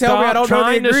mayonnaise. You can't tell me I stop don't know the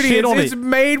trying to shit ingredients. on It's it.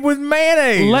 made with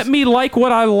mayonnaise. Let me like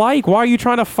what I like. Why are you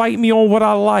trying to fight me on what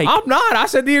I like? I'm not. I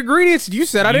said the ingredients. You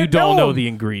said I You didn't don't know them. the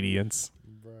ingredients.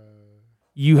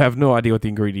 You have no idea what the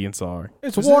ingredients are.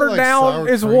 It's Isn't it watered like down. sour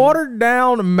It's cream? watered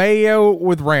down mayo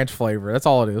with ranch flavor. That's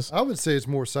all it is. I would say it's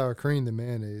more sour cream than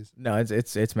mayonnaise. No, it's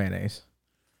mayonnaise.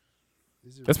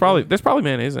 Is it There's really? probably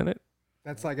mayonnaise in it.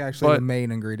 That's like actually But- the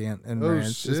main ingredient in Oh ranch.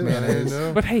 Is shit! I mayonnaise. didn't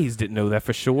know. But Hayes didn't know that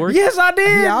for sure. Yes, I did.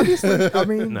 He obviously, I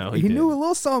mean, No, he he knew a didn't.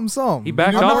 little something. He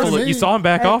backed You know off what a I little. You mean? saw him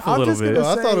back Hey, off a I'm little just bit. gonna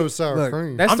I say- thought it was sour look,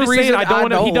 cream. That's I'm the just reason saying I don't I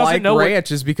wanna- don't he doesn't like know what-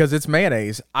 ranch is because it's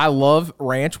mayonnaise. I love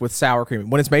ranch with sour cream.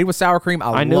 When it's made with sour cream,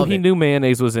 I knew love he it. knew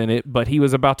mayonnaise was in it, but he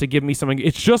was about to give me something.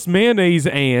 It's just mayonnaise,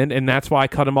 and that's why I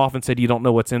cut him off and said, "You don't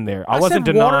know what's in there." I wasn't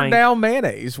said denying. watered down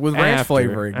mayonnaise with ranch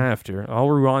flavoring. After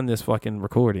I'll rewind this fucking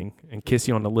recording and kiss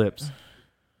you on the lips.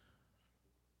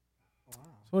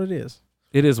 That's what it is.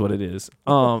 It is what it is.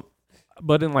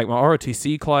 But in like my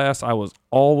ROTC class, I was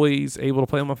always able to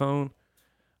play on my phone.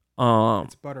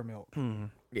 It's buttermilk,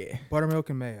 Yeah. buttermilk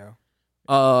and mayo.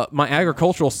 My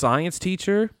agricultural science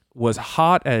teacher was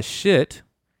hot as shit,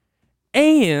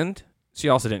 and she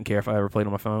also didn't care if I ever played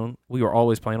on my phone. We were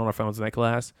always playing on our phones in that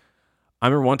class. I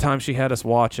remember one time she had us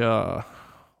watch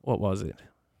what was it?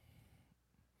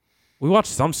 We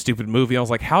watched some stupid movie. I was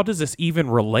like, how does this even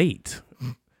relate?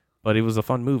 But it was a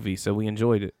fun movie, so we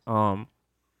enjoyed it.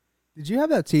 Did you have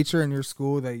that teacher in your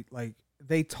school that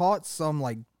they taught some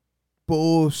like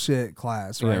bullshit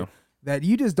class, right? Yeah. That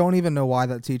you just don't even know why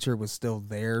that teacher was still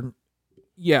there,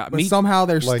 Yeah, but somehow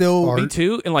they're Like still. art? Me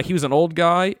too. And like he was an old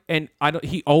guy, and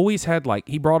he always had like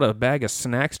he brought a bag of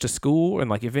snacks to school, and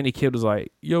like if any kid was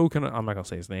like, "Yo, can I?" I'm not gonna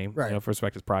say his name, Right. for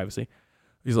respect his privacy.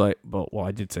 He's like, well,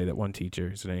 I did say that one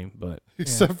teacher's name, but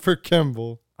Except for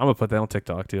Kimball. I'm gonna put that on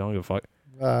TikTok too. I don't give a fuck.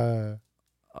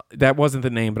 That wasn't the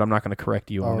name, but I'm not gonna correct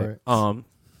you on it.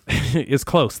 It's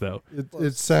close though.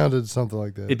 It sounded something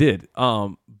like that. It did.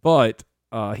 But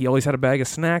he always had a bag of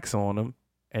snacks on him,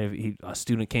 and if a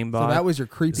student came by. So that was your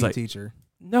creepy like- teacher.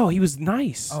 No, he was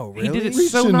nice. Oh, He did really? it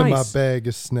Reach so into nice. my bag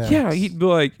of snacks. Yeah, he'd be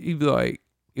like,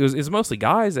 it was mostly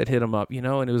guys that hit him up,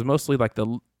 and it was mostly like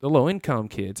the low income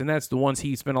kids, and that's the ones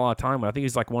he spent a lot of time with. I think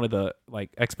he's like one of the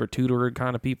like expert tutor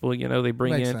kind of people, they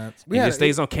bring Makes in. sense. He just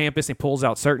stays on campus and pulls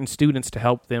out certain students to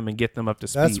help them and get them up to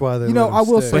speed. That's why they. You know, let him I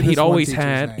will stay. say But this he'd one always teacher's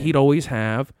name.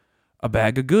 have a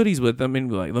bag of goodies with him and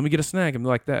be like, let me get a snack and be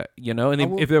like that, And then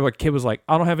will- if there were a kid was like,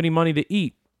 I don't have any money to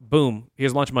eat, boom,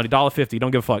 here's lunch money, $1.50. Don't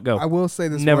give a fuck. Go. I will say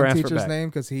this Never one ask for it teacher's back. name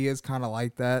because he is kind of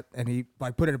like that, and he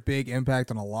like put a big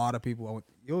impact on a lot of people.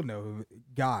 You'll know who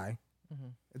Guy.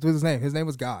 It was his name. His name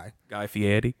was Guy. Guy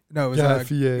Fieri. No, it was Guy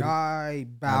Fieri. Guy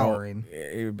Bowering.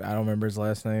 I don't remember his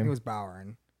last name. It was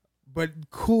Bowering. But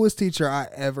coolest teacher I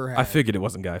ever had. I figured it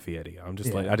wasn't Guy Fieri. I'm just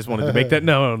Yeah. like, I just wanted to make that.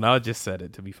 No, I just said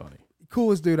it to be funny.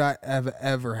 Coolest dude I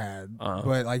ever had. Uh-huh.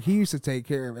 But like he used to take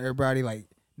care of everybody. Like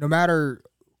no matter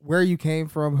where you came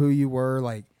from, who you were.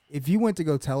 Like if you went to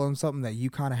go tell him something that you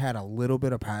kind of had a little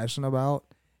bit of passion about,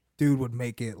 dude would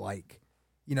make it like,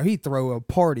 he'd throw a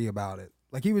party about it.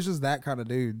 Like he was just that kind of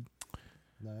dude.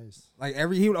 Nice. Like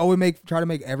he would always try to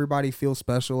make everybody feel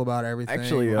special about everything.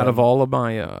 Actually, Out of all of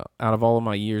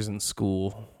my years in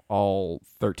school, all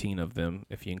 13 of them,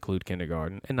 if you include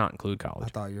kindergarten and not include I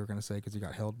college. thought you were gonna say because you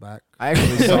got held back. I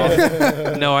actually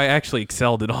saw. No, I actually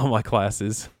excelled in all my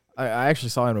classes. I actually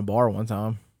saw him in a bar one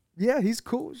time. Yeah, he's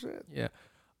cool as shit. Yeah.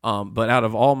 But out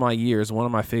of all my years, one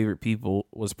of my favorite people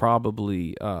was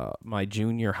probably my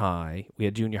junior high. We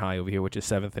had junior high over here, which is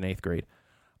 7th and 8th grade.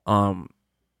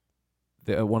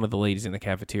 One of the ladies in the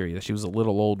cafeteria, she was a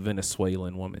little old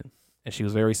Venezuelan woman, and she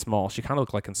was very small. She kind of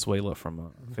looked like Consuela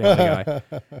from Family Guy.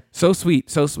 So sweet,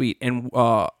 so sweet. And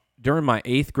during my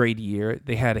 8th grade year,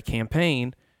 they had a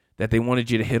campaign that they wanted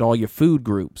you to hit all your food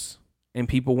groups, and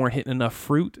people weren't hitting enough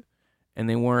fruit, and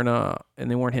they weren't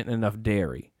hitting enough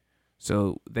dairy.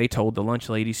 So they told the lunch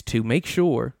ladies to make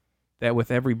sure that with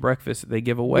every breakfast they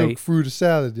give away, Milk, fruit, or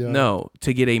salad, yeah. no,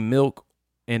 to get a milk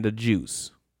and a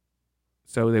juice.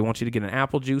 So they want you to get an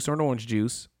apple juice or an orange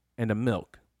juice and a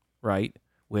milk, right?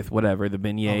 With whatever, the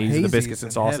beignets, the biscuits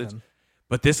and sausage.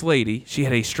 But this lady, she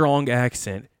had a strong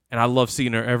accent, and I love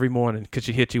seeing her every morning because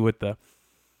she hit you with the,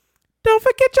 don't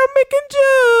forget your milk and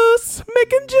juice.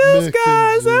 Milk and juice, Milk and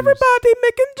guys. juice. Everybody,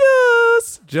 milk and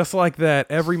juice. Just like that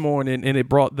every morning, and it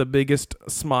brought the biggest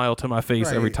smile to my face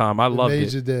Right. every time. I loved Made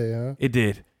it. your day, huh? It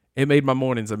did. It made my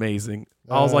mornings amazing.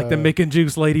 I was like, the milk and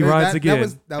juice lady that- rides that again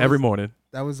was- that every was- morning.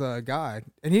 That was a guy,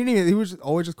 and he didn't even. He was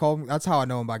always just called. That's how I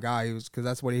know him by Guy. He was because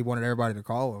that's what he wanted everybody to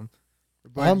call him.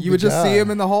 But I'm you would the just see guy. him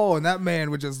in the hall, and that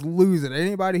man would just lose it.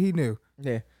 Anybody he knew.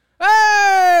 Yeah.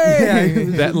 Hey!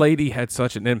 Yeah. That lady had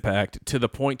such an impact to the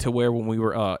point to where when we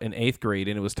were in 8th grade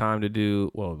and it was time to do,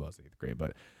 well, it was 8th grade,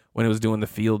 but when it was doing the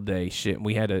field day shit, and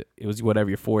we had it was whatever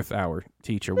your 4th hour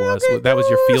teacher was. That was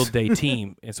your field day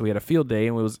team. And so we had a field day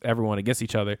and it was everyone against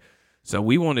each other. So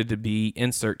we wanted to be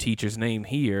insert teacher's name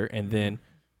here and then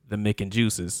the Mick and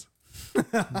Juices.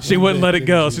 She wouldn't let it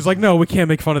go. She's like, no, we can't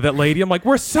make fun of that lady. I'm like,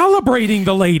 we're celebrating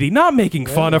the lady, not making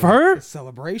fun of her.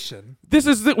 Celebration.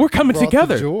 We're coming Brought the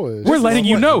together. joy. We're This letting is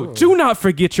you what know. joy. Do not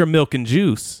forget your milk and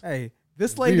juice. Hey,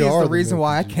 this lady We is are the the reason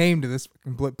why I milk and came to this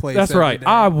place. That's every right. day.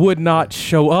 I would not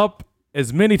show up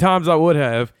as many times I would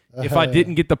have if I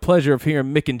didn't get the pleasure of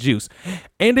hearing Mick and Juice.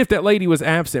 And if that lady was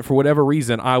absent for whatever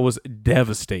reason, I was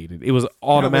devastated. It was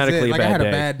automatically Like, I a had bad a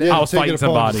day. bad day. I was Take it fighting upon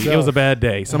somebody. It was yourself. a bad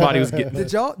day. Somebody was getting.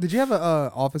 Did you have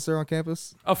a officer on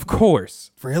campus? Of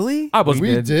course, Really? I was.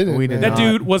 We didn't. We did man. That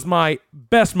dude was my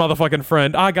best motherfucking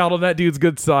friend. I got on that dude's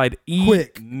good side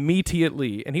Quick.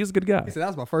 immediately, and he was a good guy. He said that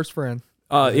was my first friend.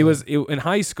 It was in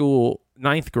high school,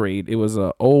 9th grade. It was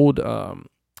a old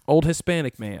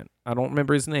Hispanic man. I don't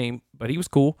remember his name, but he was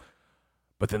cool.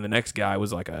 But then the next guy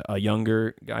was like a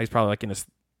younger guy. He's probably like in his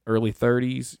early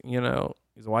 30s. You know,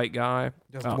 he's a white guy.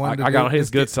 Just I wanted to got do- on his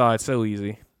just good get- side so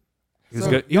easy. He was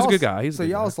So good. He was a y'all's- good guy. He's So a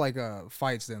good y'all's like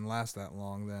fights didn't last that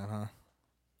long then, huh?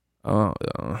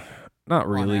 guy. Not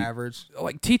really. On average.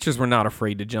 Like teachers were not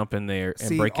afraid to jump in there and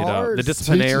See, break it up. The ours-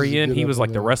 disciplinarian, Teachers he get was up like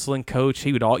in the there. wrestling coach.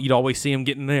 You'd always see him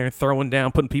getting there, throwing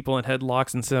down, putting people in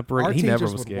headlocks and Our separating. He teachers never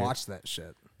was would scared. watch that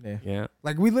shit. Yeah.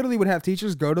 Like we literally would have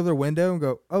teachers go to their window and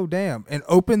go, "Oh damn," and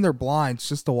open their blinds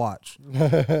just to watch.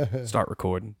 Start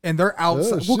recording. And they're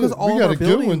outside. Oh, well, because shit. all We of got our a good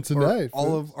one buildings, tonight, all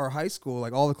folks. of our high school,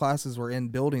 like all the classes were in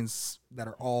buildings that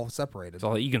are all separated.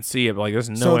 So you can see it, but like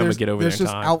there's no So way I'm there's, gonna get over there's there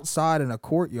in just time. outside in a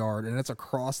courtyard, and it's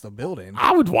across the building.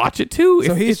 I would watch it too.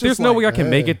 So if he's there's just no like, way I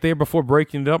can make hey. it there before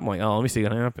breaking it up, I'm like, oh, let me see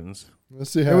what happens. Let's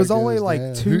see how There was it only goes like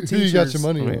down. two Who you got teachers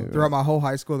your money on? throughout my whole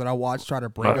high school that I watched try to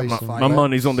break up a fight. My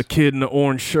money's on the kid in the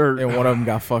orange shirt. And one of them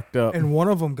got fucked up. And one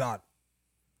of them got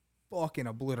fucking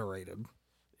obliterated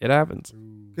It happens.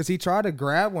 because he tried to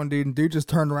grab one dude, and dude just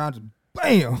turned around, just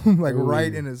bam, like Ooh.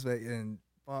 right in his face, and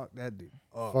fuck that dude.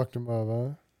 up. Fucked him up,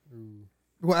 huh? Ooh.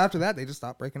 Well, after that, they just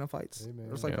stopped breaking up fights. Amen.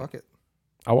 It was like, Yeah. fuck it.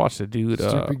 I watched a dude.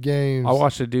 Stupid games. I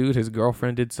watched a dude. His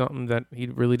girlfriend did something that he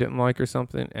really didn't like or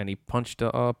something, and he punched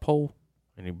a pole,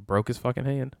 and he broke his fucking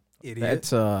hand. Idiot.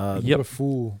 That's What Yep. a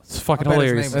fool. It's fucking I bet his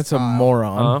hilarious. name that's a Kyle.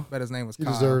 moron. Huh? Bet his name was He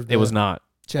Kyle. deserved that. It was not.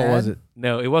 Chad. What was it?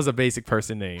 No, it was a basic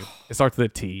person name. It starts with a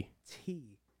T. T.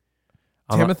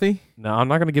 I'm not- Timothy? No, I'm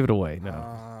not gonna give it away. No,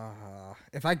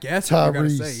 If I guess, you're gonna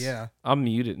say Tyrese. yeah. I'll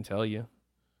mute it and tell you.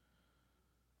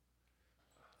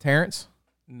 Terrence?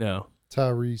 No.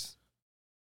 Tyrese.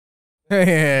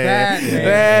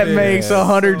 That makes makes sense.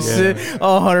 100 Yeah. cent,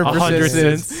 100%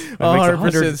 sense. It makes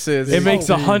 100% sense. It makes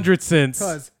Oh, 100 cents.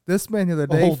 Because this man the other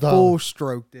day Hold on. full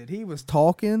stroked it. He was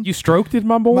talking. You stroked it,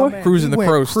 my My boy. man, Cruising he the went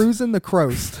Croast. Cruising the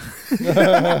Croast.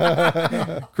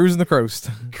 Cruising the coast.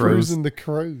 Cruising the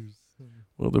crows.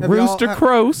 Well, the Have y'all- rooster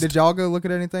crows. Did y'all go look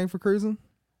at anything for cruising?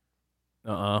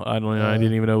 I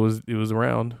didn't even know it was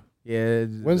around. Yeah,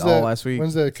 When's all that? last week.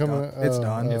 When's that coming? done. It's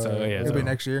done. It's- yeah, it's It'll be done.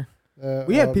 next year. We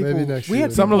We had people- Maybe next we year.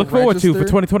 had Something to look forward to for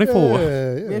register. 2024.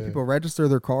 Yeah, yeah. We had people register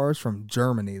their cars from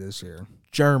Germany this year.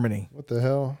 Germany. What the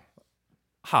hell?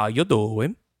 How you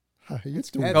doing? You That's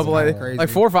Couple kinda like, crazy. like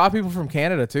 4 or 5 people from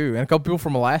Canada too, and a couple people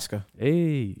from Alaska.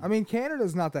 Hey, I mean,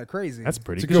 Canada's not that crazy. that's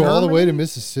pretty to good. go all the way to Germany?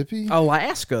 Mississippi?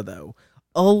 Alaska though,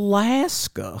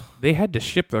 Alaska. They had to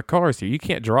ship their cars here. You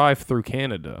can't drive through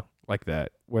Canada like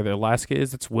that. Where the Alaska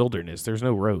is, it's wilderness. There's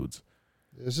no roads.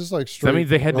 It's just like So straight. that means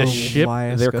they had to road. ship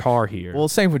their Alaska. car here. Well,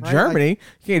 same with Right, Germany.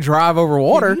 You can't drive over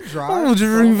water. you drive?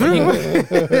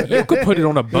 you could put it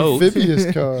on a boat.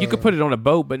 Amphibious car. You could put it on a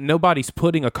boat, but nobody's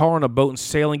putting a car on a boat and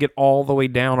sailing it all the way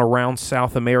down around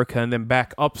South America and then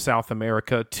back up South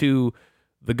America to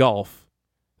the Gulf.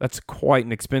 That's quite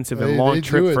an expensive and They long do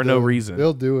trip it, for no though. reason.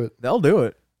 They'll do it. They'll do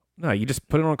it. No, you just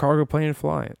put it on a cargo plane and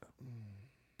fly it.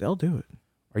 They'll do it.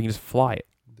 Or you can just fly it.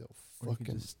 They'll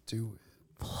fucking do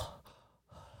it.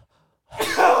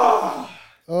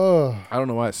 Oh, I don't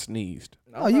know why I sneezed.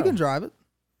 Oh, you can drive it.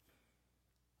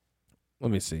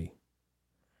 Let me see.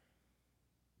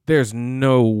 There's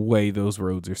no way those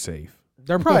roads are safe.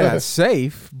 They're probably not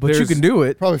safe, but you There's- can do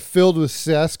it. probably filled with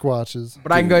Sasquatches.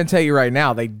 But I can go and tell you right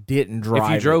now, they didn't drive. If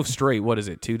you it. drove straight, what is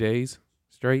it? 2 days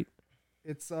straight?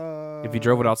 It's If you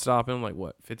drove without stopping, like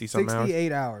what? 50 something hours?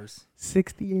 68 hours.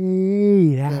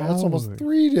 68 Yeah, that's almost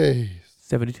 3 days.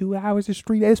 72 hours is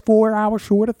 3 days, 4 hours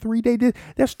short of 3 days.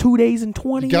 That's 2 days and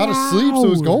 20 You gotta sleep, so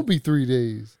it's hours. gonna be 3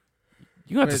 days.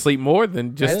 You have to sleep more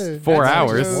than just Yeah, 4 that's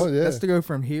hours. just- yeah. That's to go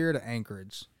from here to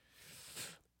Anchorage.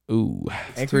 Ooh.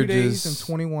 It's Anchorage 2 days is- and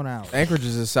 21 hours. Anchorage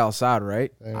is the south side,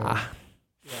 right? Damn. Ah,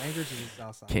 Yeah, Anchorage is the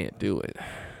south side. can't do it.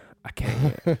 I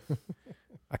can't.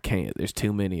 I can't. There's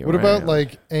too many What about around.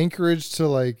 like Anchorage to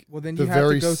like Well, then the you have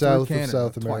very to go south through of Canada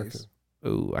South America? twice.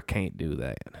 Ooh, I can't do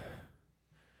that.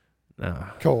 Nah.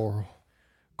 Coral.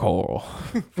 Coral.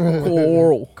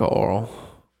 Coral.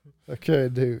 I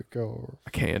can't do it, Carl. I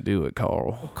can't do it,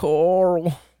 Carl.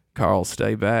 Carl.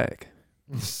 Stay back.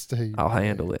 Stay. I'll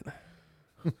handle it.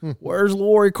 Where's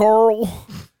Lori, Carl?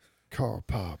 Carl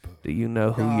Papa. Do you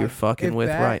know who God, you're fucking if with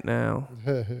that- right now?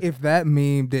 If that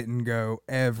meme didn't go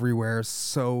everywhere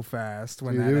so fast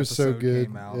when Dude, that it was so episode good.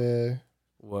 came out. Yeah.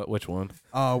 What? Which one?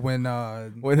 When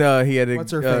When he had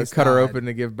What's her to face cut her died. open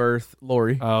to give birth,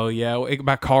 Lori. Oh yeah,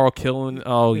 about Carl killing.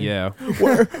 Oh yeah,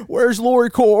 Where's Lori,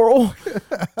 Coral?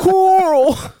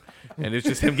 Coral. and it's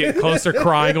just him getting closer,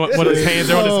 crying when his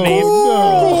hands are on his Oh, knees.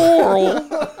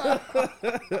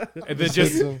 Coral. And then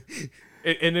just.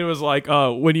 And it was like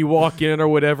when you walk in or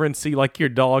whatever and see like your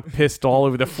dog pissed all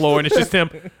over the floor and it's just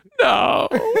him. No.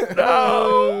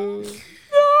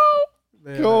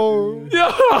 Carl.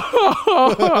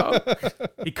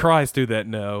 He cries through that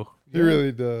no. He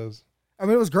really does. I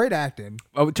mean, it was great acting.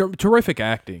 Oh, terrific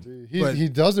acting. Dude, But he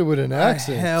does it with an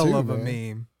accent. A hell too, of a man.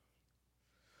 meme.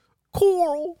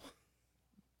 Coral.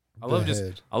 I love The just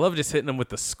head. I love just hitting them with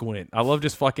the squint. I love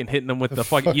just fucking hitting them with The the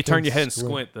fucking. You turn fucking your head and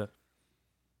squint. squint.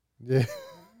 Yeah.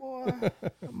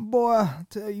 Boy, I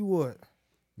tell you what.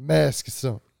 Mask or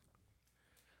something.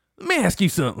 Let me ask you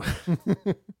something.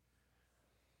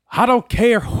 I don't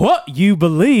care what you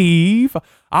believe.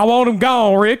 I want them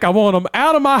gone, Rick. I want them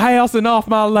out of my house and off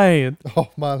my land.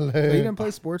 Off my So you leg. didn't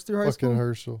play sports through high Fucking school?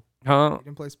 Herschel. Huh? You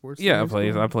didn't play sports? Yeah, I through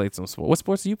high school? played some sport. What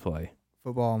sports do you play?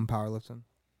 Football and powerlifting.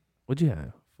 What'd you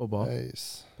have? Football.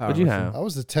 Nice. What'd you have? I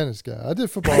was the tennis guy. I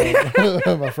did football.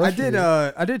 my freshman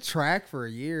year. I did track for a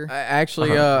year. I actually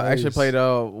Nice. played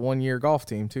a 1 year golf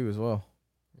team too as well.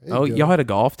 There Oh, you go. y'all had a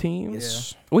golf team?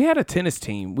 Yes. We had a tennis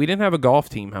team. We didn't have a golf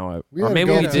team, however. We Or had a maybe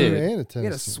golf we team did. and a We had a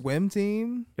tennis team. swim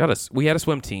team. We had a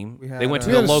swim team. We had, They went to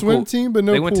We the had a local. swim team, but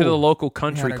no They went to the pool. local We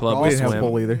country had a club golf to didn't have swim.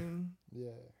 pool either. team. Yeah.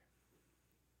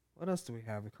 What else do we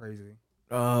have crazy?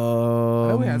 I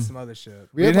know we had Um, some other shit.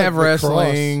 we didn't had, have like, lacrosse.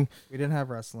 wrestling. We didn't have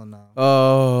wrestling now.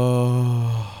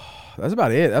 That's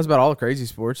about it. That's about all the crazy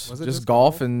sports. Was it Just just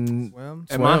golf golf? and Swim.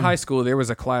 At my swim. high school, there was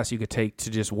a class you could take to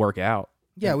just work out.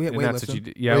 Yeah, we had And that's what you weightlifting.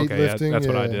 did. Yeah, okay. Yeah, Weightlifting, that's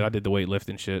what I yeah. did. I did the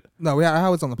weightlifting shit. No, I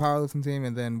was on the powerlifting team,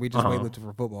 and then we just Uh-huh. weightlifted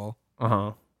for football. Uh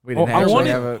huh. we Oh, didn't I actually wanted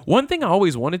have a. one thing I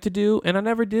always wanted to do, and I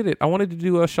never did it. I wanted to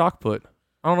do a shock put.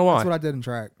 I don't know why. That's what I did in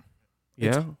track.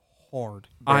 Yeah, Hard.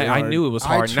 I hard. knew it was I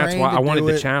hard, and that's trained why to I wanted do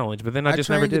the it. challenge. But then I just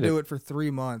never trained did to do it. it for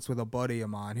 3 months with a buddy of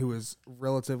mine who was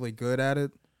relatively good at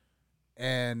it,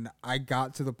 and I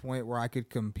got to the point where I could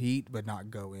compete but not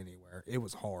go anywhere. It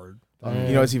was hard. You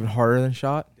know, it's even harder than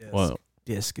shot. Well,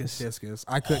 Discus. Discus.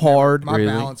 I couldn't. Hard, My really.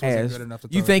 balance wasn't As- good enough to.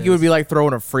 You throw think a it would be disc. like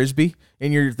throwing a frisbee,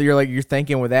 and you're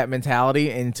thinking with that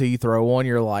mentality, and until you throw one,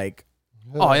 you're like,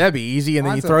 oh, that'd be easy, and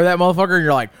then you Mine's a- throw that motherfucker, and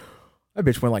you're like, that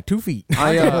bitch went like 2 feet.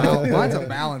 Mine's a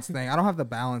balance thing. I don't have the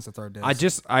balance to throw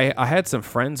disc. I had some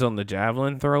friends on the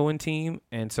javelin throwing team,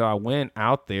 and so I went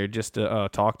out there just to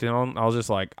talk to them. I was just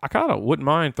like, I kind of wouldn't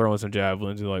mind throwing some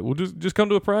javelins. They're like, well, just come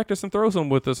to a practice and throw some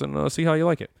with us and see how you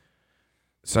like it.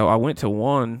 So I went to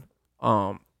one,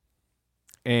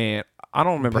 and I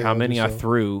don't remember how Impaled many I yourself.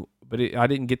 threw, but I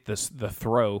didn't get the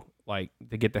throw like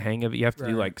to get the hang of it. You have to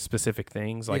do Right. like specific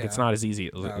things. Like it's Yeah. not as easy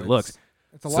as No, it looks.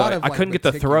 It's a So lot of. I like, couldn't get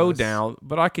the throw meticulous- down,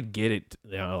 but I could get it,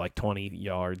 like 20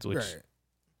 yards, which Right.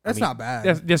 That's mean, not bad.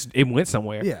 that's just it went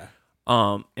somewhere. Yeah.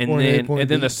 And Point A, then point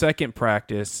the B. second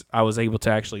practice, I was able to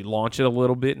actually launch it a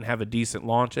little bit and have a decent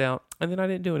launch out, and then I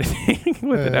didn't do anything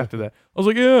with it Yeah. after that. I was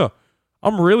like, yeah,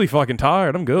 I'm really fucking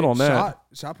tired. I'm good on that.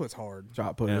 Shot put's hard.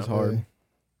 Shot put Yeah. is hard. Yeah.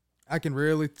 I can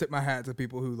really tip my hat to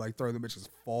people who like throw the bitches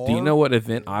far. Do you know what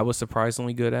event I was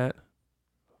surprisingly good at?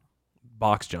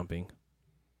 Box jumping.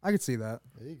 I could see that.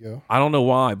 There you go. I don't know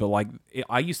why, but like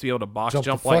I used to be able to box Jump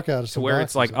the jump fuck like out of to some where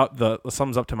it's like boxes. up the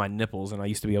thumbs up to my nipples, and I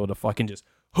used to be able to fucking just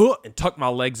and tuck my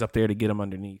legs up there to get them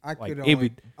underneath. I Like, could it only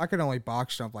would- I could only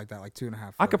box jump like that, like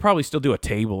 2.5. I could probably still do a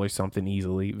table or something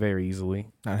easily, very easily.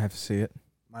 I'd have to see it.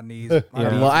 my knees. Yeah. My Yeah.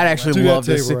 knees Well, I'd are actually Do that love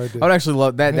to see. table right there. I'd actually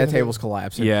love that. That table's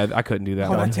collapsing. Yeah, I couldn't do that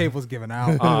Oh, one. that table's giving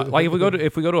out. Like if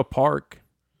we go to a park,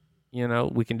 you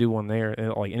know, we can do one there,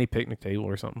 like any picnic table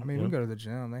or something. I mean, you we know? go to the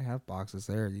gym. They have boxes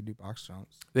there. You do box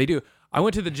jumps. They do. I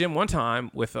went to the gym one time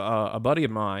with a buddy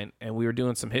of mine, and we were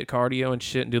doing some hit cardio and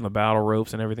shit, and doing the battle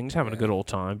ropes and everything, just having a good old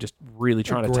time, just really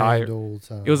trying to Grand tire. old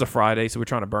time. It was a Friday, so we're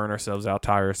trying to burn ourselves out,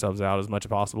 tire ourselves out as much as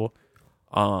possible.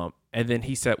 And then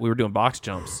he said we were doing box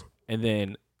jumps, and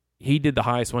then he did the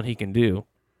highest one he can do,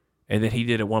 and then he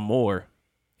did it one more,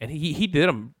 and he did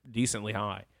them decently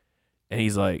high, and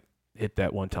he's like, hit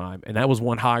that one time, and that was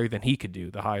one higher than he could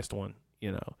do, the highest one,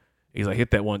 you know. He's like,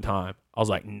 hit that one time. I was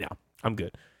like, no, I'm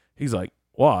good. He's like,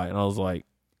 why? And I was like,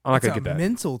 I'm not It's gonna a get that.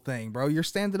 mental thing, bro. You're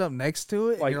standing up next to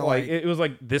it. And Like, you're like it was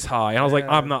like this high, and I was like,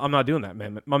 Yeah. I'm not doing that,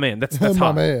 man. My man, that's My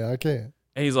high. man, I can't.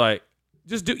 And he's like,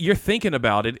 just do. You're thinking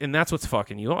about it, and that's what's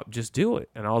fucking you up. Just do it.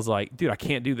 And I was like, dude, I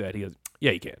can't do that. He goes,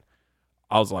 yeah, you can.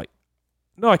 I was like,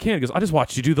 no, I can't. He goes, I just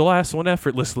watched you do the last one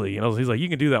effortlessly. And he's like, you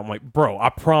can do that. I'm like, bro, I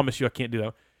promise you, I can't do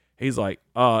that. He's like,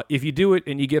 if you do it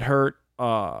and you get hurt,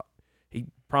 he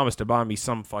promised to buy me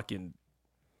some fucking,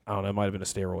 I don't know, it might have been a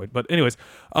steroid, but anyways,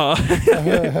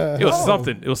 it was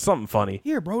something. It was something funny.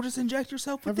 here, bro. Just inject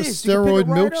yourself with Have a this. You can pick steroid it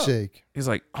right up. milkshake. He's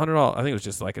like $100. I think it was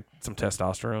just like some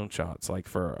testosterone shots, like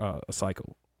for a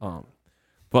cycle.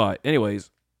 But anyways,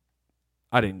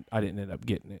 I didn't end up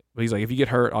getting it. But he's like, if you get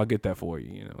hurt, I'll get that for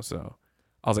you. You know. So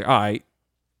I was like, all right.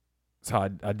 So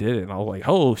I did it, and I was like,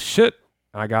 oh shit.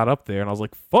 And I got up there, and I was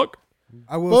like, fuck.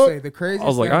 I will Fuck. say the craziest I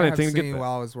was like, thing I I didn't have think to get seen that.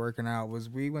 while I was working out was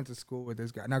we went to school with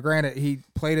this guy. Now, granted, he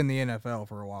played in the NFL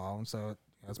for a while, and so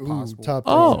that's Ooh, possible. top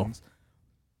Oh. reasons.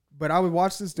 But I would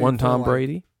watch this dude. One for, Tom like-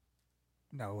 Brady,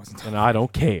 No, it wasn't. Tom. and I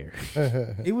don't care.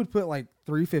 He would put like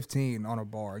 315 on a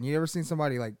bar. And you ever seen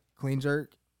somebody like clean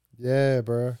jerk? Yeah,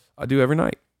 bro. I do every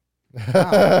night.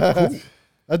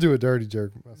 I do a dirty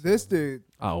jerk. myself. This dude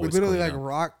I would always literally clean like up.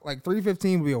 rock like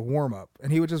 315 would be a warm up,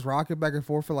 and he would just rock it back and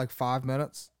forth for like 5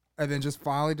 minutes, and then just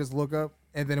finally just look up,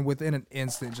 and then within an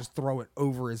instant just throw it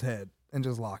over his head and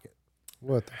just lock it.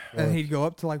 What the And fuck? he'd go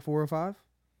up to like 405,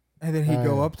 and then he'd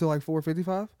go Dang. up to like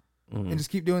 455, Mhm. and just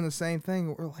keep doing the same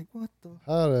thing. We're like, what the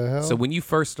How the hell? So when you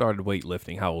first started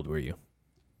weightlifting, how old were you?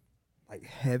 like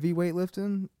heavy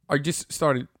weightlifting? Or just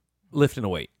started lifting a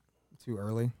weight? Too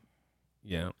early.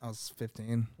 Yeah. I was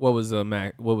 15. What was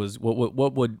Mac? What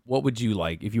would you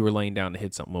like if you were laying down to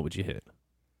hit something? What would you hit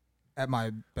At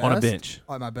my best. on a bench?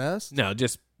 At my best. No,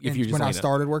 just if And you're just when I laying down.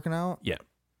 started working out.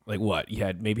 Like what? You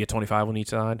had maybe a 25 on each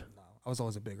side. No, I was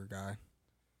always a bigger guy.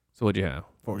 So what'd you have?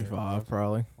 45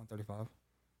 probably. 135.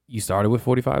 You started with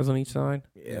 45s on each side.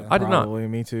 Yeah. I did not. Probably,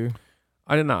 me too.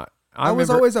 I did not. I was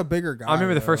remember- always a bigger guy. I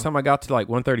remember the though. first time I got to like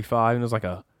 135, and it was like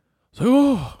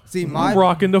oh, See, I'm my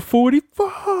rocking the 45.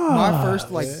 my first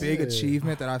like big Yeah.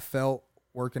 achievement that I felt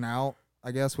working out,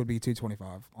 I guess, would be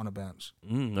 225 on a bench.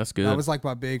 That's good. That was like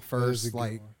my big That is a first good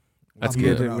like. one. That's I'm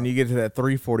good. giving When up. you get to that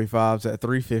 345s, that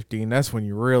 315, that's when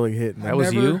you're really hitting. That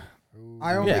was you? Ooh.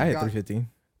 I only Yeah, I hit got- 315.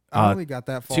 I only got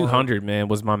that far. 200, man,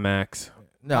 was my max.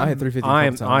 No, I hit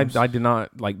 350. I did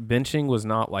not like benching was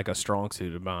not like a strong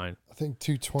suit of mine. I think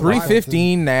 220.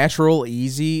 315 natural,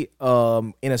 easy.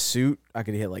 In a suit, I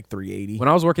could hit like 380. When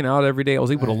I was working out every day, I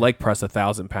was able to leg press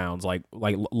 1,000 pounds. Like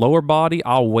lower body,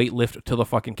 I'll weight lift till the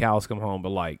fucking cows come home. But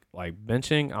like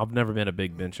benching, I've never been a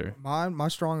big bencher. My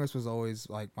strongest was always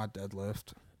like my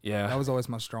deadlift. That Yeah, was always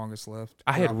my strongest lift.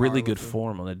 I had when really good powerlifted.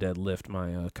 form on the deadlift.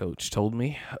 My coach told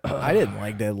me. I didn't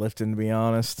like deadlifting, to be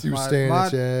honest. You were My- staring my-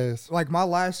 at your ass. Like my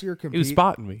last year He was competing.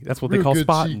 spotting me. That's what they Real call good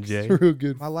spotting, cheeks. Jay. Real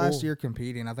good. My last form. year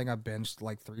competing, I think I benched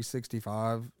like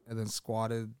 365 and then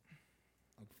squatted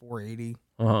like 480,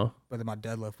 Uh huh. but then my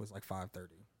deadlift was like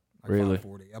 530. Like Really?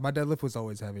 540. My deadlift was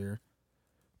always heavier.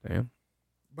 Damn.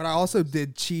 But I also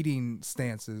did cheating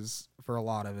stances for a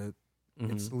lot of it.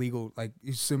 Mhm. It's legal, like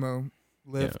you sumo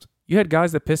lift You had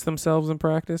guys that pissed themselves in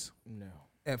practice, No.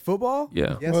 at football.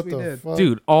 Yeah. Yes, What we the did. fuck?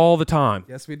 dude, all the time,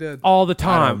 Yes, we did. all the I don't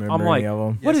time. remember I'm like, any of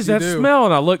them. what Yes, is you that do. smell?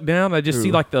 And I look down, I just see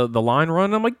Ooh. like the line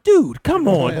run. I'm like, dude, come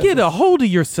on, get a hold of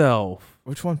yourself.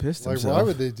 Which one pissed Like, himself? why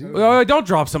would they do that? Don't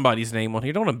drop somebody's name on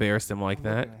here. Don't embarrass them like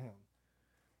that.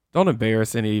 Don't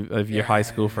embarrass any of your high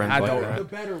school friends I like don't- that. The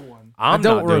better one. I I'm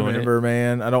don't not doing remember,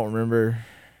 man. I don't remember.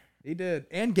 He did.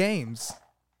 And games. it.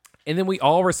 And then we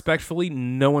all respectfully,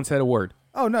 no one said a word.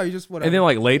 Oh no, you just whatever. And then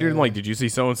like later, like, did you see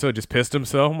so and so just pissed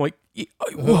himself? I'm like,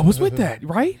 what was with that,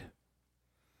 right?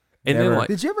 And then Never. like,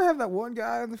 did you ever have that one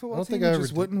guy on the football I don't team think who I ever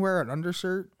just did. wouldn't wear an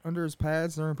undershirt under his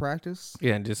pads during practice?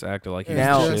 yeah, and just acted like he And was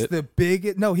Now- just shit. the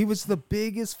biggest. No, he was the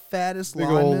biggest, fattest Big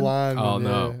lineman, old lineman. Oh,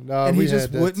 no. yeah. Nah, and we he just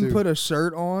had that wouldn't too. put a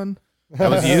shirt on. That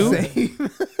was you? Same.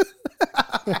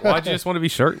 Why'd you just want to be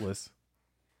shirtless?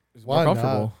 It's Why more not?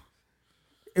 comfortable.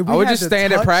 And we I would had just to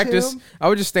stand at touch practice. him. I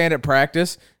would just stand at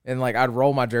practice and like I'd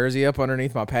roll my jersey up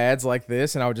underneath my pads like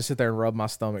this, and I would just sit there and rub my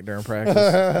stomach during practice.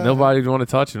 Nobody would want to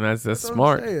touch him. That's That's what I'm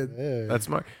smart. saying. Yeah. That's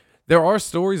smart. There are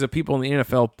stories of people in the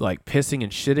NFL like pissing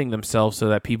and shitting themselves so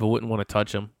that people wouldn't want to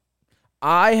touch them.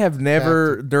 I have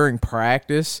never during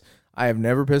practice. I have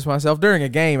never pissed myself during a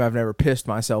game. I've never pissed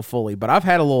myself fully, but I've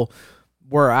had a little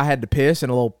where I had to piss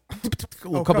and a little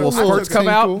couple of I took squirts a come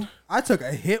out. tinkle. I took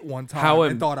a hit one time How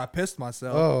and thought I pissed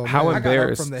myself. Oh, How man. I got up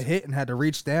embarrassed. from the hit and had to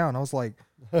reach down. I was like,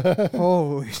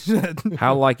 holy shit.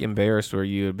 How like embarrassed were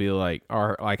you to be like,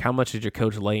 or like how much did your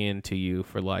coach lay into you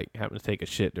for like having to take a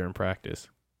shit during practice?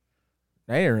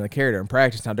 They didn't really care during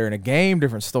practice. Now during a game,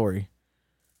 different story.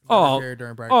 Oh, Never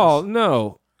during practice. oh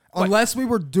no. Unless we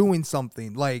were doing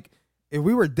something. Like, if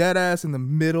we were dead ass in the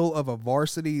middle of a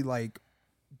varsity, like,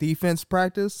 defense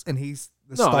practice, and he's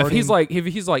the No, starting. if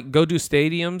he's like go do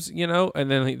stadiums, you know, and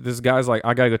then this guy's like,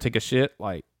 I gotta go take a shit.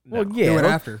 Like, no. Well, yeah, do it well,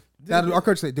 after. Our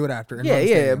coach said do it after. in yeah, front of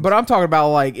yeah. stadiums. But I'm talking about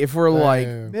like if we're like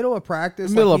Damn. middle of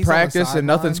practice, middle like, of he's on the practice and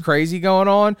nothing's sideline. crazy going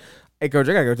on. Hey, coach,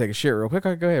 I gotta go take a shit real quick. Go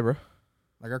ahead, bro.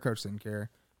 Like, our coach didn't care.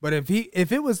 But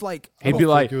if it was like, He'd don't be think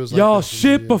like, it was like y'all that for me,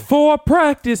 shit yeah. before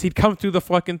practice. He'd come through the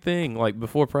fucking thing like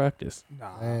before practice.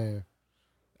 nah, Damn.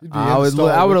 You'd be I in the stall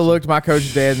would have with you. looked my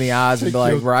coach dead in the eyes and be Take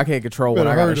like, your- bro, I can't control when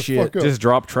Better I hurry got the shit. fuck up. Just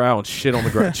drop trowel and shit on the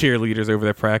ground. Cheerleaders over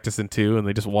there practicing too, and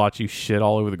they just watch you shit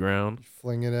all over the ground.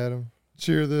 Fling it at him.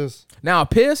 Cheer this. Now a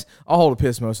piss, I'll hold a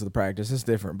piss most of the practice. It's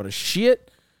different. But a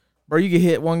shit, bro, you get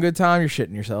hit one good time, you're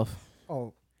shitting yourself.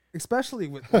 oh, especially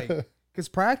with like, because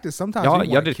practice sometimes Y'all, we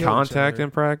y'all wanna did kill each contact other.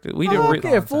 in practice. We Oh,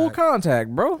 didn't. yeah, full contact,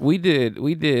 bro. We did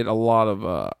a lot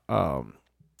of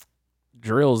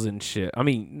drills and shit. I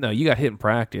mean, no, you got hit in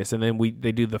practice, and then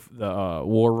they do the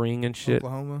war ring and shit.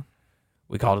 Oklahoma.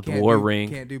 We called it the Can't war do- ring.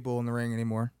 Can't do bull in the ring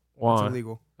anymore. It's Why?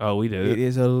 illegal. Oh, we did It it.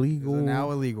 is It's illegal.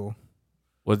 now illegal.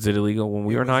 Was it illegal when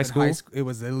we It were in was high school? It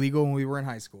was illegal when we were in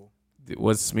high school.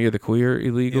 Was Smear the Queer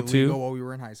illegal too? while we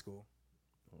were in high school.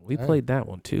 We Hey. played that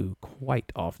one too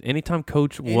quite often. Anytime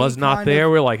coach was not kind there,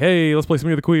 of- we're like, hey, let's play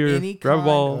Smear the Queer. Any Grab a kind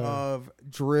ball. of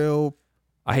drill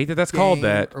I hate that that's called game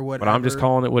that, or but I'm just whatever.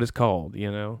 calling it what it's called,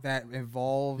 you know? that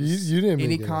involves You didn't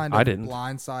any make it. kind I of didn't.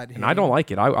 blindside And I don't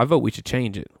like it. I vote we should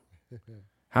change it.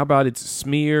 How about it's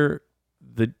Smear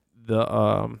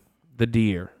the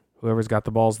deer. Whoever's got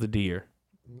the ball's the deer.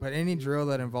 But any drill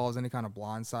that involves any kind of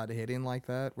blindside hitting like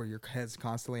that, where your head's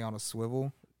constantly on a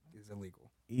swivel, is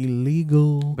illegal.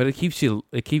 Illegal. But it keeps your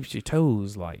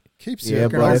toes light. Keeps Yeah, you. It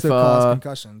can but also if, cause uh,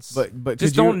 concussions. But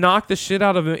Just could you- don't knock the shit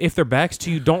out of them. If their back's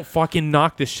to you, don't fucking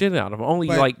knock the shit out of them. Only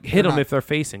But like hit they're them not- if they're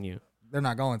facing you. they're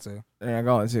not going to. They're not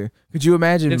going to. Could you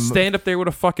imagine? Then stand up there with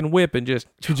a fucking whip and just.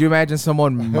 Could you imagine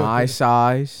someone my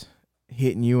size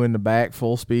hitting you in the back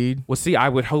full speed? Well, see, I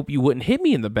would hope you wouldn't hit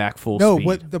me in the back full No, speed.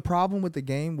 what the problem with the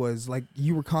game was, like,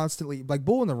 you were constantly like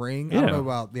bull in the ring. I don't Yeah. know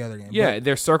about the other game. Yeah,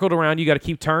 they're circled around. You got to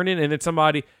keep turning, and then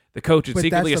the coach would But secretly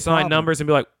that's the assign problem. numbers and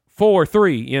be like 4,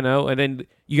 3, you know, and then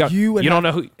you would don't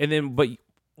have- know who, and then but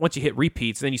once you hit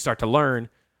repeats, then you start to learn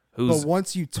But who's.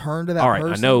 once you turn to that All right,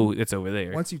 person, I know it's over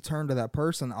there. once you turn to that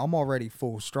person, I'm already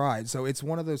full stride. So it's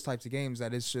one of those types of games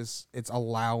that it's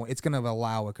going to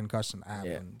allow a concussion to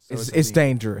happen. So It's illegal.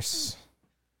 dangerous.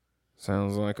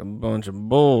 Sounds like a bunch of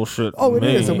bullshit. Oh, it to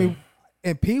is. I me. mean,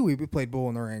 in Pee Wee, we played bull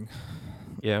in the ring.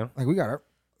 yeah. Like, we got it.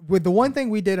 With the one thing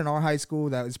we did in our high school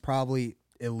that was probably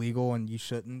illegal and you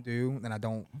shouldn't do, and I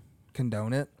don't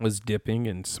condone it. Was dipping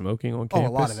and smoking on Oh, campus.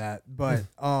 a lot of that. But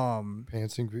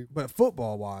Pantsing people. but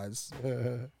football wise,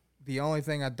 the only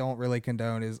thing I don't really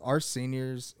condone is our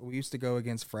seniors. We used to go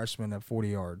against freshmen at 40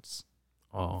 yards,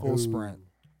 Oh, full sprint,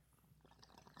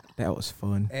 That was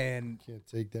fun. and Can't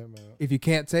take them out. if you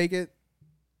can't take it,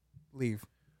 leave.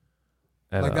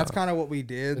 at, Like, that's kind of what we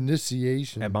did.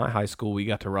 Initiation. at my high school. We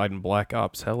got to ride in Black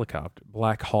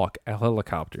Hawk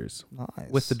helicopters Nice.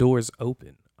 with the doors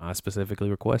open. I specifically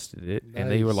requested it, and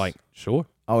they were Nice. like, "Sure."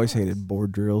 I always hated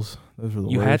board drills. Those were the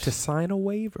You worst. had to sign a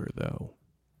waiver though,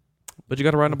 but you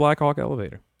got to ride in a Black Hawk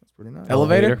elevator. That's pretty nice.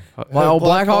 Elevator? Uh, My old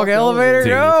Black Hawk elevator.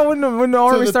 Dude. Oh, when the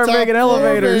army the started top making floor,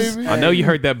 elevators. baby. I know you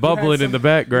heard that bubbling in the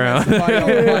background. somebody on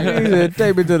the He said,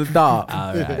 take me to the top.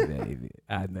 All right, baby.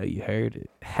 I know you heard it.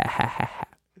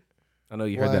 I know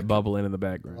you heard that Black- bubbling in the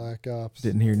background. Black Ops.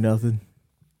 Didn't hear nothing.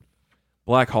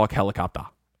 Black Hawk helicopter.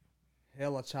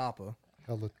 Hella chopper.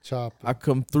 Hella chop. I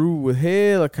come through with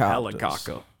helicopters.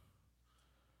 Helicopter.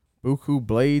 Buku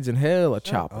blades and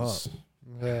helichoppers.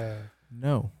 Yeah.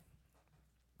 No.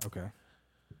 Okay,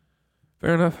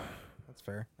 Fair enough. that's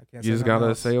fair. I can't. You say just nothing gotta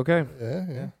else. say okay. Yeah.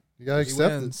 Yeah. You gotta He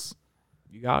accept it. wins.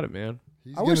 You got it, man.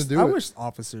 He's I gonna wish. do I it. wish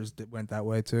officers went that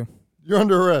way too. You're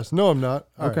under arrest. No, I'm not.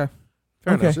 All right. Okay.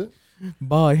 Fair Okay. enough. That's it.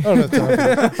 Bye. I don't have time for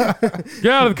that.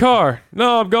 Get out of the car.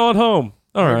 No, I'm going home.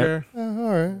 All right. Okay. All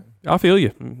I feel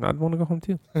you. I'd want to go home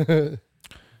too. right.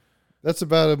 That's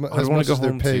about I as wanna much go as their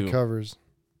home pay too. covers.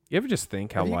 You ever just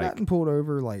think how Have you like gotten pulled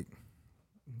over like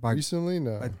by Recently,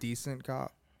 no. a decent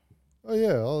cop? Oh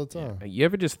yeah, all the yeah, time. you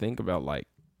ever just think about like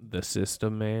the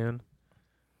system, man?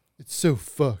 It's so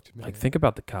fucked, man. Like think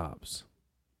about the cops.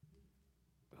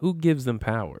 Who gives them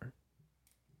power?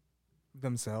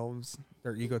 Themselves,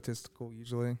 they're egotistical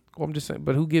usually. Well, I'm just saying,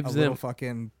 but who A gives little them?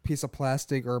 fucking piece of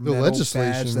plastic or The metal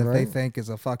legislation, badge that they right? think is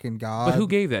a fucking god. But who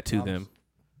gave that to Cops. them?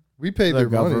 we pay The their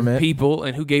money. government. People,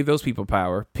 and who gave those people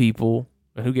power? People.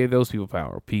 And who gave those people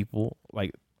power? People.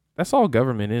 Like, that's all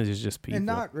government is just people. And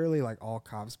not really like all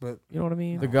cops, but you know what I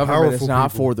mean? The government is Powerful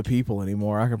not people. for the people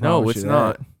anymore. I can No, promise it's you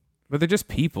not. that. But they're just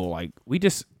people. Like, we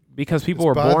just, because people It's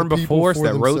were by the born people before us for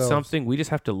that wrote themselves. something, we just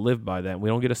have to live by that. We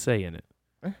don't get a say in it.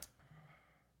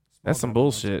 That's some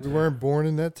bullshit. We weren't born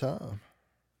in that time.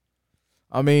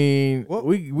 I mean, What-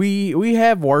 we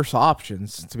have worse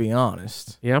options, to be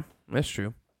honest. Yeah, that's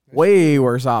true. Way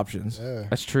worse options. Yeah.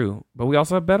 That's true. But we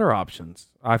also have better options.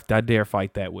 I dare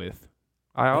fight that with.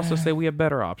 I also say we have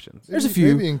better options. There's a Maybe-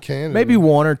 few. Maybe in Canada. Maybe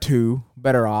one or two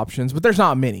better options, but there's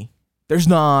not many. There's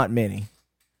not many.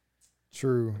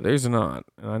 True. There's not.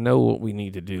 And I know what we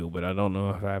need to do, but I don't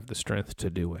know if I have the strength to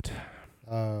do it.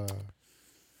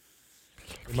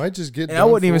 It might just get. And I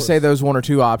wouldn't even say those one or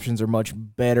two options are much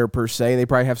better per se. They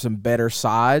probably have some better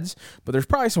sides, but there's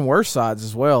probably some worse sides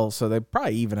as well. So they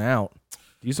probably even out.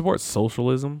 Do you support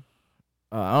socialism?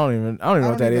 I don't even know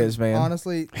what that is, man.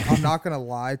 Honestly, I'm not gonna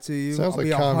lie to you. Sounds I'll like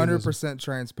be communism. 100%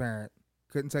 transparent.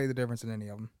 Couldn't tell you the difference in any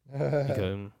of them.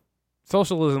 Because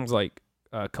socialism's like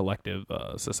a collective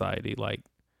society, like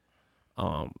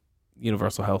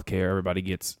universal health care. Everybody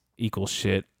gets equal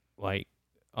shit. Like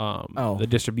the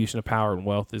distribution of power and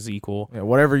wealth is equal. Yeah,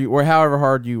 whatever you, or however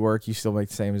hard you work, you still make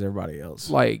the same as everybody else.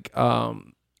 Like It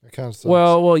kind of sucks.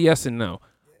 well, yes and no.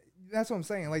 That's what I'm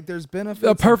saying. Like, there's benefits.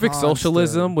 A and perfect cons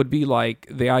socialism to- would be like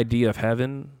the idea of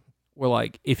heaven, where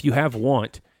like if you have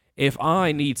want, if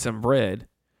I need some bread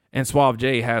and Suave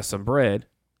J has some bread,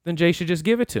 then Jay should just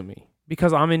give it to me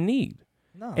because I'm in need.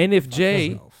 No, And if fuck Jay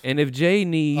yourself. Jay I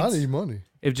needs need money.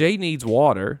 if Jay needs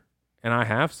water and I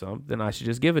have some, then I should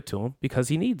just give it to him because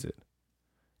he needs it.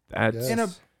 That's Yes. In a-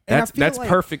 and I feel that's like-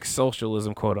 perfect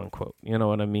socialism, quote unquote. You know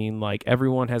what I mean? Like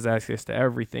everyone has access to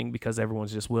everything because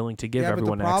everyone's just willing to give Yeah, but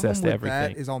everyone the problem access to with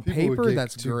everything. that is on People would paper get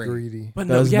that's too great. greedy. But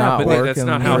no, Does yeah, not but work that's in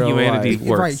not how real humanity life.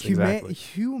 works. Right, exactly.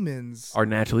 humans Are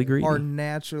naturally greedy. are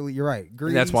naturally. You're right.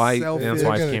 Greedy. That's why- selfish. that's They're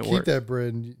why it gonna can't keep work. that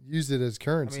bread and use it as I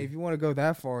currency. mean, if you want to go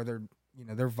that far, they're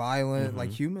violent like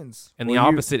Mhm. humans. And Well, the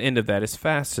you- opposite end of that is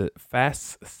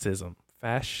fascism.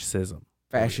 Fascism.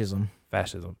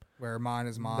 Where mine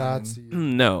is mine. Nazi.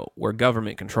 No, where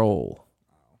government control.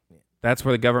 That's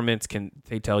where the governments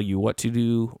they tell you what to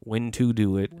do, when to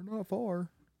do it. We're not far.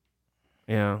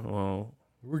 Yeah, well,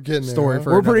 We're getting there. Story huh?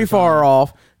 for We're pretty another far time.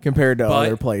 off compared to But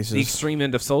other places. the extreme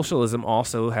end of socialism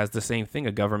also has the same thing: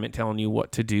 a government telling you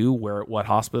what to do, what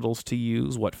hospitals to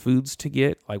use, what foods to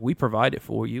get. Like we provide it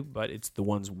for you, but it's the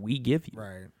ones we give you.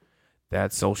 Right.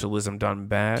 That's socialism done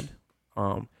bad.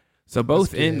 So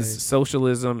both That's ends, gay.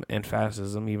 socialism and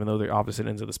fascism, even though they're opposite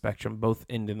ends of the spectrum, both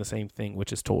end in the same thing,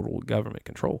 which is total government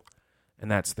control. And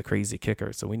that's the crazy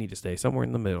kicker. So we need to stay somewhere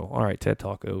in the middle. All right, TED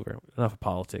Talk over. Enough of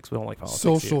politics. We don't like politics.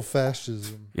 Social here.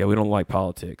 fascism. Yeah, we don't like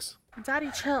politics. Daddy,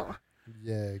 chill.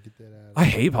 Yeah, get that out. I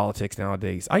hate politics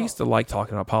nowadays. I used to like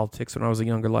talking about politics when I was a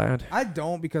younger lad. I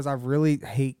don't because I really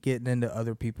hate getting into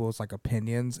other people's like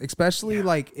opinions, especially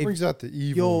like if Brings out the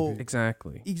evil. you'll- in people.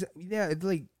 Exactly. yeah, it's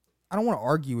like I don't want to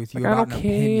argue with you Like, I about don't an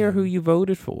care opinion. who you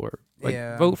voted for. Like,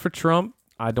 Yeah. vote for Trump.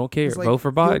 I don't care. It's like, Vote for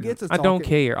you'll Biden. get to I don't talking-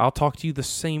 care. I'll talk to you the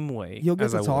same way. You'll get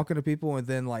as to I would. talking to people, and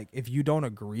then like if you don't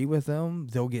agree with them,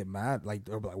 they'll get mad. Like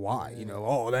they'll be like, "Why? You know,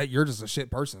 oh, that you're just a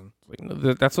shit person." Like,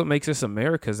 no, that's what makes us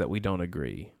America is that we don't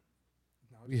agree.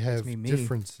 We have me.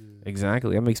 differences.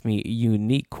 Exactly. That makes me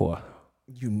unique. And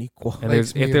Unique.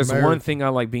 there's, me if there's one American. thing I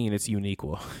like being, it's unique.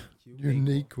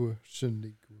 Unique.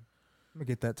 Shaniqua. I'm gonna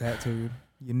get that tattooed.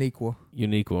 Uniqua.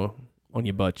 Unique on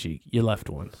your butt cheek. Your left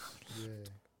one. Yeah.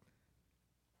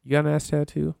 You got an ass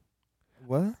tattoo?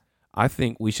 What? I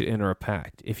think we should enter a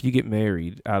pact. If you get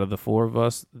married, out of the four of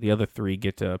us, the other three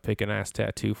get to pick an ass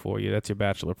tattoo for you. That's your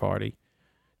bachelor party.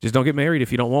 Just don't get married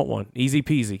if you don't want one. Easy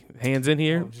peasy. Hands in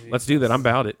here. Let's do that. I'm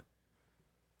about it.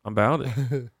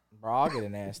 Bro, I'll get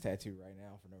an ass tattoo right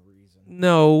now for no reason.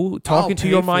 No, talking to pay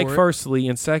your mic for it. firstly,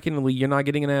 and secondly, you're not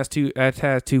getting a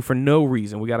tattoo for no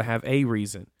reason. We got to have a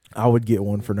reason. I would get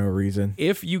one for no reason.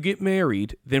 If you get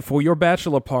married, then for your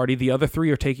bachelor party, the other three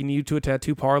are taking you to a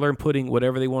tattoo parlor and putting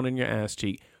whatever they want in your ass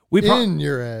cheek. In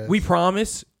your ass. We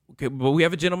promise, okay, but we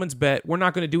have a gentleman's bet. We're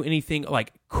not going to do anything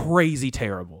like crazy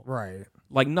terrible, Right.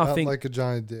 like Not nothing. like a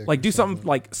giant dick. Like or do something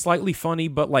like slightly funny,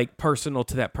 but like personal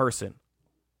to that person.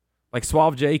 Like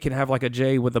Suave J can have like a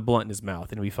J with a blunt in his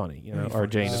mouth and it'd be funny, you know, or a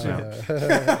J in his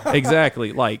mouth.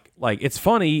 Exactly. Like it's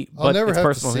funny, I'll but never it's have to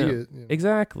personal. see to him. it. You know.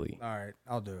 Exactly. All right,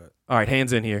 I'll do it. All right,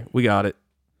 hands in here. We got it.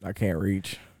 I can't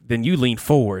reach. Then you lean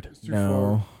forward. It's too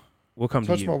No. We'll come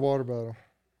far. to Touch you. my water bottle.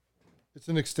 It's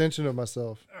an extension of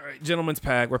myself. All right, gentlemen's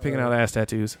pack. We're picking out ass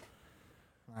tattoos.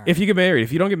 If you get married,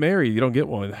 if you don't get married, you don't get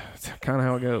one. That's kind of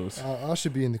how it goes. I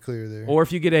should be in the clear there. Or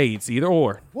if you get AIDS, either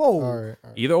or. Whoa. All right.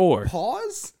 Either or.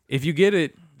 Pause. If you get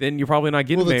it, then you're probably not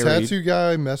getting Will the married. tattoo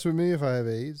guy mess with me if I have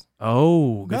AIDS?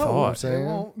 Oh, good No, thought. saying. it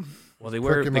won't. Well, they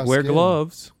Pricking wear my skin.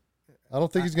 gloves. I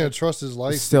don't think he's gonna trust his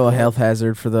life. It's still a health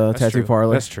hazard for the That's tattoo true.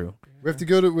 parlor. That's true. We have to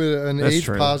go to with an That's AIDS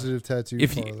true. positive tattoo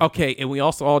If you, parlor. okay, and we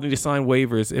also all need to sign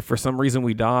waivers. If for some reason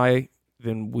we die,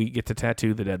 then we get to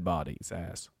tattoo the dead body's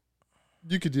ass.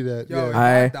 You could do that. Yo, if yeah.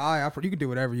 I die, you can do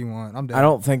whatever you want. I'm dead. I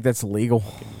don't think that's legal,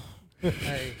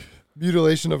 Hey,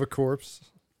 Mutilation of a corpse.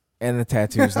 and the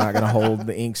tattoo's not gonna hold.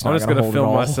 The ink's I'm not just gonna gonna hold it film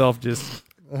all. myself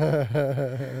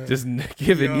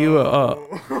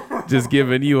just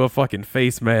giving you a fucking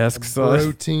face mask, son.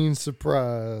 Protein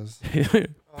surprise.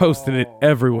 Posting it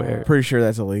everywhere. Pretty sure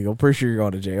that's illegal. Pretty sure you're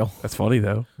going to jail. That's funny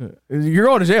though. You're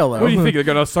going to jail though. What do you think they're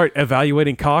gonna start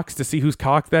evaluating cocks to see whose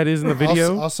cock that is in the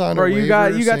video? I'll sign Bro, a you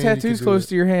got waiver saying tattoos can do close it.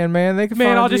 to your hand, man. They can Man,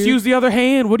 find I'll just you. use the other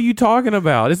hand. What are you talking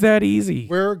about? It's that easy.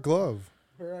 Wear a glove.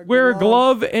 Wear a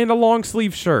glove and a long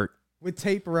sleeve shirt. with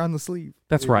tape around the sleeve.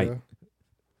 That's There you right. go.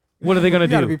 What are they gonna You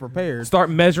gotta do? be prepared. Start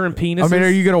measuring penises? I mean, are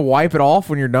you gonna wipe it off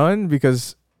when you're done?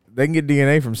 Because they can get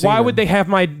DNA from semen. Why would they have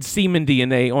my semen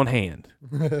DNA on hand?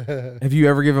 Have you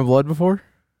ever given blood before?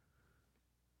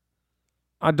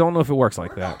 I don't know if it works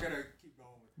like that.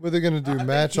 What are they gonna do?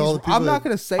 Match all the people? I'm not that-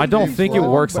 gonna say. I don't he's think it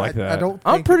wrong, works but like I that. don't.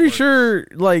 I'm think pretty it works. sure,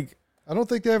 like, I don't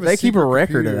think they have. They keep a secret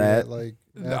record of computer that. like,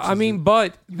 I matches mean, it.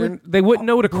 but they wouldn't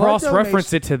know to Blood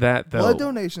cross-reference it to that, though. Blood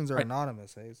donations are Right.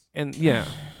 anonymous, Hayes. And yeah,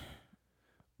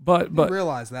 but You but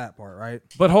realize that part, right?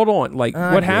 but hold on. Like,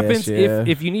 I what guess, happens yeah.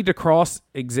 if you need to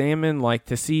cross-examine, like,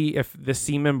 to see if the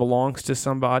semen belongs to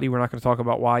somebody? We're not going to talk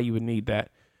about why you would need that.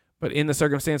 But in the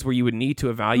circumstance where you would need to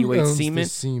evaluate owns the semen,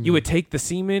 semen? you would take the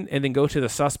semen and then go to the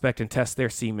suspect and test their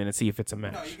semen and see if it's a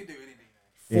match. can do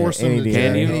anything. Force yeah, them any to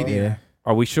Can DNA. you? jack off. Yeah.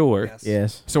 Are we sure? Yes.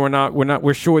 Yes. So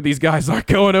we're sure these guys aren't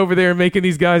going over there and making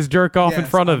these guys jerk off in Yes,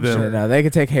 front of I'm them. sure. No, they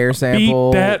could take hair Beat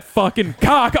sample. that fucking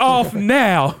cock off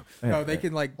now. No, they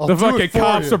can like. I'll The do it fucking for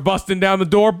cops you. are busting down the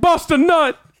door. Bust a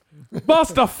nut.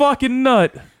 Bust a fucking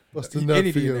nut. Bust a nut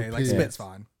Any for your DNA, like pee. spit's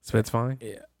fine. Spit's fine.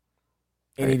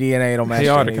 Any DNA it'll match. Hey,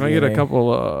 Artie, any can I get a DNA.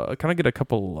 couple? Can I get a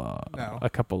couple? No. A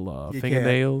couple You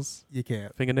fingernails. You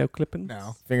can't. Fingernail clippings.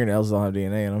 No. Fingernails don't have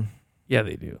DNA in them. Yeah,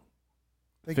 they do.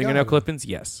 They Fingernail gotta. clippings.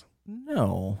 Yes.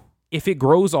 No. If it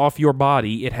grows off your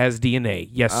body, it has DNA.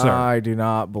 Yes, sir. I do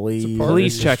not believe. part of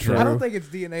Please it. check it's that. I true. don't think it's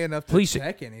DNA enough to Please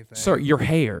check anything. Sir, your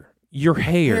hair. Your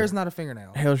hair. Hair's not a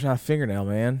fingernail. Hair's not a fingernail,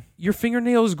 man. Your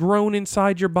fingernails grown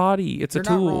inside your body. It's They're a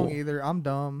not tool. wrong either. I'm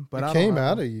dumb, but I It don't came know.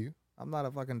 out of you. I'm not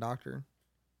a fucking doctor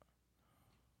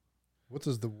What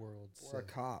does the world say? or a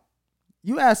cop.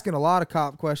 You asking a lot of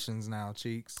cop questions now,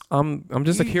 Cheeks. I'm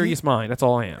just a You- curious mind. That's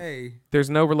all I am. Hey, There's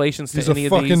no relations to He's a any of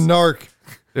fucking these. narc.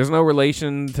 There's no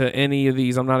relation to any of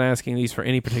these. I'm not asking these for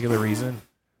any particular reason.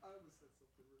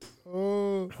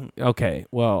 Oh, Okay,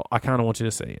 well, I kind of want you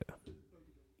to say it.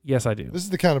 Yes, I do. this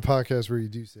is the kind of podcast where you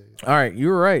do say it. All right, you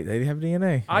were right. They have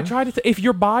DNA. I try to. If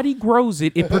your body grows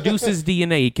it, it produces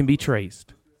DNA. It can be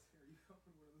traced.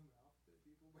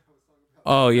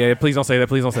 Oh yeah! Please don't say that.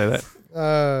 Please don't say that.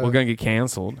 We're gonna get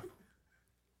canceled.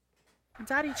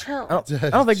 Daddy, chill. I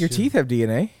don't think your teeth have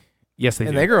DNA, Yes, they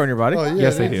and do. they grow in your body. Oh yeah,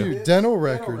 Yes, they do. Dental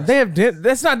records. They have.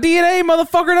 That's not DNA,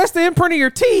 motherfucker. That's the imprint of your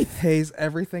teeth. Hayes,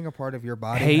 everything a part of your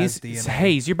body Hayes, has DNA.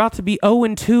 Hayes, you're about to be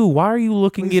 0-2. Why are you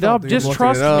looking Please it don't up? do Just it.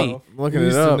 trust me. Looking We it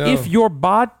used to up. know. If your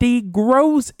body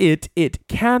grows it, it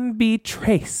can be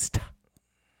traced.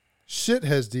 Shit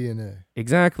has DNA.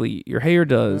 Exactly. Your hair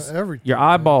does. Everything. Your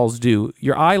eyeballs do.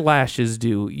 Your eyelashes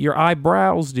do. Your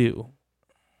eyebrows do.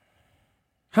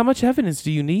 How much evidence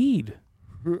do you need?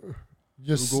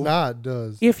 Your snot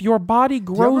does. If your body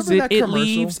grows remember it, that it commercial?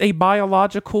 leaves a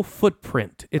biological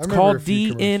footprint. It's remember called a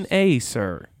few DNA,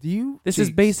 sir. Do you? This is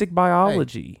Cheeks, basic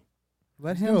biology.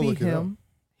 Let He's him gonna be look it up. him.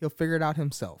 He'll figure it out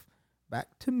himself. Back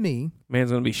to me.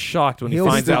 Man's gonna be shocked when he He'll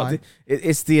finds be out. fine.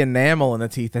 It's the enamel in the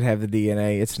teeth that have the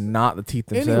DNA. It's not the teeth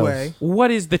themselves. Anyway,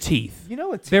 What is the teeth? you know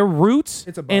what? They're roots.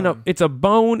 It's a and bone. it's a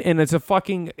bone, and it's a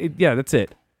fucking yeah. That's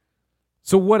it.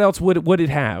 So what else would it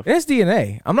have? It's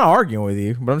DNA. I'm not arguing with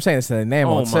you, but I'm saying it's the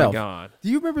enamel Oh itself. my god. Do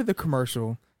you remember the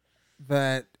commercial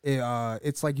that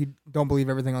it's like you don't believe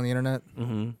everything on the internet?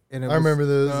 Mm-hmm. And it I remember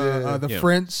those, yeah. The Yeah.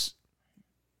 French.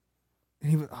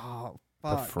 He was The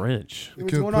fuck. French. He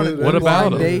was Could going on a put What about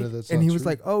blind him? date, That's and not he was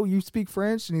true. like, "Oh, you speak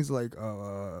French?" And he's like,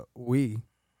 oui."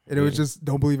 And it was just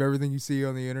don't believe everything you see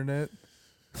on the internet.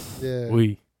 Yeah.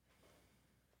 Oui.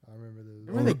 I remember those.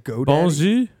 Remember the GoDaddy?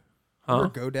 Bonjour. Huh?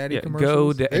 Remember GoDaddy Yeah, commercials?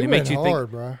 Go. They And it makes went you think.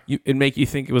 hard, bro. It make you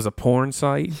think it was a porn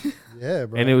site, Yeah,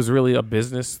 bro. and it was really a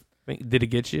business Did it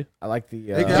get you? I like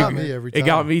the. It got me every time. It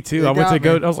got me too. It I went to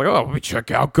got Go. I was like, oh, let me check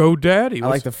out GoDaddy. I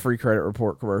like the free credit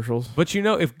report commercials. But you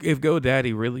know, if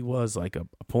GoDaddy really was like a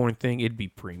porn thing, it'd be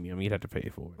premium. You'd have to pay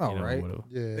for it. Oh, you know, right. whatever.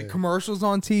 Yeah. The commercials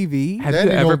on TV. Have Daddy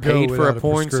you ever don't go paid for without a a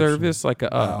porn prescription. service like a?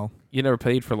 No. You never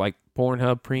paid for like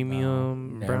Pornhub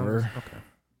Premium? No, browsers? never. Okay.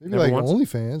 Maybe Never like once?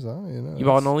 OnlyFans. You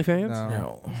bought an OnlyFans?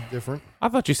 No. It's different. I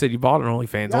thought you said you bought an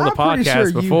OnlyFans on the I'm pretty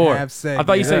podcast sure before. You have said I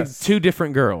thought you yes. said two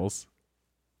different girls.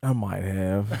 I might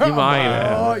have. You might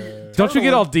have. Don't you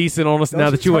get all decent on us Don't now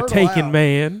you that you a turtle taken out.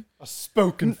 man? A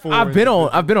spoken for. I've been on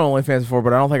OnlyFans before,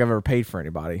 but I don't think I've ever paid for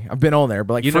anybody. I've been on there,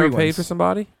 but like You free never paid ones. for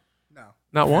somebody? No.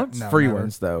 Not once? No. free never.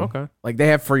 ones though. Okay. Like they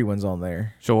have free ones on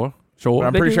there. Sure. But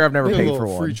I'm They pretty do. sure I've never a paid little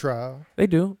for free one. trial. They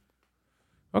do.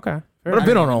 Okay. Fair But I've enough.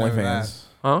 been I on didn't even know OnlyFans.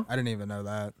 Huh? I didn't even know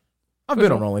that. I've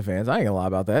been on OnlyFans. I ain't gonna lie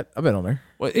about that. I've been on there.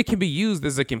 Well, it can be used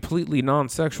as a completely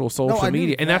non-sexual social I knew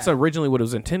media, and that's that. originally what it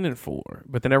was intended for.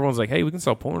 But then everyone's like, "Hey, we can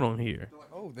sell porn on here."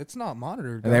 Oh, it's not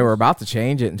monitored. And they were about to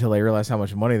change it until they realized how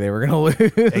much money they were gonna lose.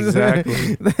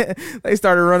 Exactly. They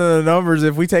started running the numbers.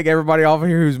 If we take everybody off of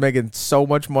here who's making so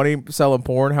much money selling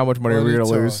porn, how much money are we gonna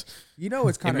Money lose? talks. You know,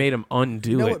 it's It kind of. made them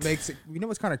undo You know it. what makes it? You know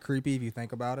what's kind of creepy if you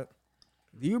think about it.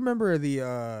 Do you remember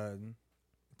the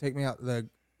 "Take Me Out," the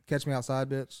 "Catch Me Outside"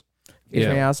 bitch? Get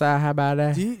me Yeah. outside. How about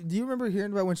that? Do you remember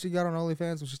hearing about when she got on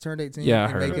OnlyFans when she turned 18? Yeah, I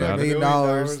and heard making about $1 it. million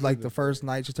 $1 million like the first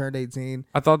night she turned 18.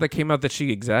 I thought that came out that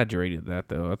she exaggerated that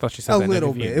though. I thought she said A that in an little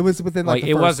interview. bit. It was within like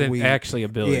the it first wasn't week. actually a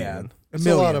billion. Yeah, a It's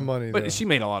million. a lot of money. But though. she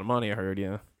made a lot of money. I heard.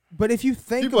 Yeah. But if you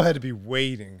think People had to be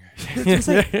waiting. it's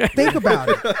like, think about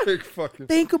it. Like, fucking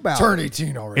Think about turn it.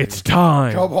 18 already. It's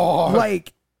time. Come on.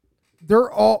 Like they're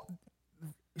all.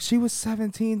 She was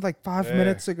 17 like 5 Yeah.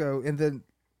 minutes ago, and then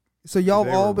so y'all They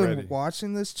all were been ready.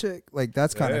 watching this chick. Like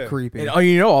that's kind of Yeah. creepy. And, oh,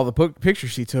 you know, all the pictures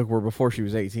she took were before she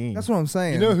was 18. That's what I'm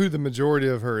saying. You know who the majority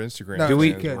of her Instagram No, Do we?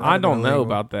 she fans could. were? I don't That'd be know illegal.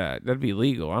 about that. That'd be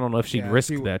illegal. I don't know if she'd Yeah, risk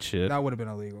she would- that shit. that would have been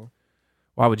illegal.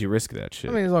 Why would you risk that shit?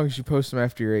 I mean, as long as you post them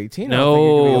after you're 18. no, I it's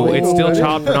don't think it could be still illegal.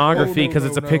 child pornography No, because no,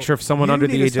 it's a no. picture of someone You under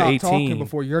need the to age of stop talking 18.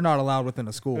 before you're not allowed within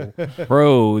a school.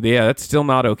 Bro, yeah, that's still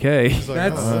not okay. It's like,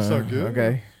 That's- that's not good.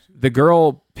 Okay. The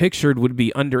girl pictured would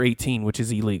be under 18, which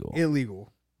is illegal.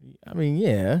 Illegal. I mean,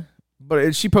 yeah.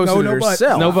 But she posted it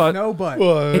herself. No, but- no, but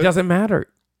But It doesn't matter.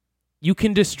 You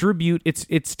can distribute.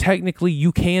 It's technically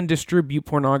you can distribute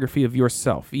pornography of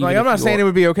yourself. even Like, if I'm not you saying are- it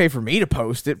would be okay for me to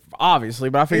post it, obviously,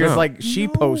 but I figured No. like she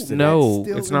No. posted No, That's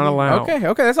still it's not illegal. allowed. it.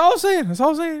 Okay, that's all I'm saying. That's all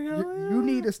I'm saying. you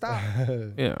need to stop.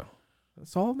 Yeah.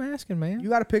 That's all I'm asking, man. You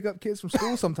got to pick up kids from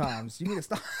school sometimes. You need to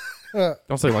stop.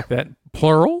 Don't say it like that.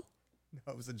 Plural.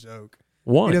 That was a joke.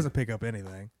 One. He doesn't pick up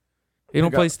anything. You don't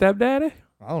Pick play up- stepdaddy.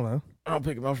 I don't know. I'll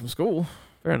pick him up from school.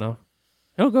 Fair enough.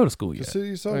 He don't go to school yet. Consider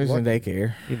yourself He's in lucky.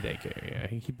 daycare. In daycare. Yeah,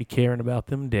 he could be caring about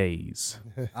them days.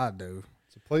 I do.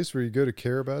 It's a place where you go to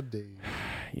care about days.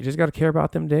 You just got to care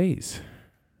about them days.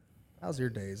 How's your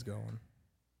days going?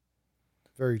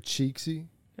 Very cheeksy.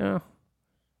 Yeah.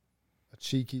 A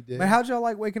cheeky day. Man, how'd y'all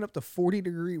like waking up to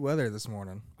 40-degree weather this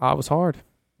morning? I was hard.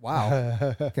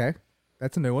 Wow. Okay.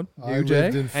 That's a new one. I You, Jay?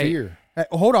 lived in Hey. fear. Hey,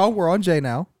 hold on. We're on Jay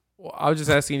now. Well, I was just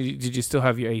asking, did you still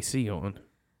have your AC on?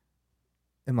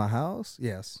 In my house?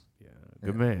 Yes. Yeah.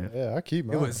 Good man. Yeah, I keep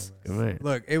mine. was- Good man.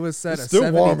 Look, it was set It's at still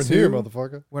 72 warm in here,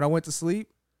 motherfucker. when I went to sleep,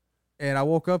 and I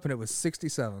woke up and it was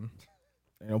 67.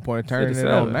 Ain't no point in turning it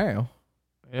 57. on now.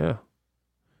 Yeah.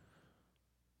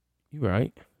 You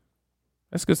right.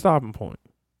 That's a good stopping point.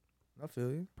 I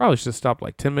feel you. Probably should have stopped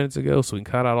like 10 minutes ago so we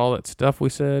can cut out all that stuff we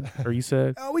said or you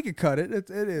said. Oh, we could cut it. It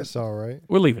is. It's all right.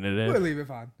 We're leaving it We'll in. leave it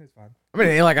fine. It's fine. I mean,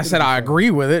 it ain't like I said, I agree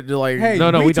with it. Like, Hey,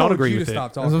 No, we don't told agree you with to it. stop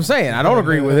that's what talking. I'm saying. I don't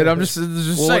agree with it. I'm just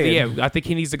Well, saying. yeah, I think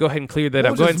he needs to go ahead and clear that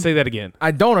We'll up. Go ahead and just- say that again.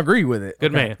 I don't agree with it.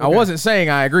 Good man. I wasn't saying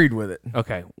I agreed with it.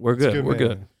 Okay, we're It's good. We're man.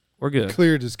 good. We're good.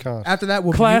 Cleared his conscience. After that,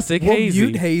 we'll Classic mute, Hazy. We'll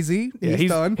mute Hazy. Yeah,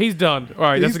 He's done. He's done. All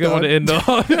right, that's He's a good one to end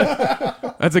on.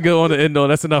 That's a good one to end on.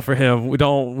 That's enough for him. We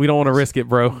don't want to risk it,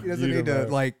 bro. He doesn't You need don't to,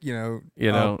 know. like, You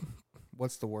know.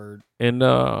 what's the word? And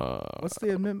What's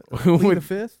the amendment? With- Plead the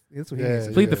fifth? That's what he Yeah, needs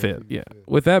to plead do. the fifth. Yeah.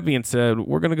 With that being said,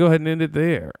 we're gonna go ahead and end it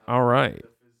there. All right.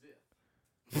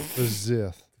 The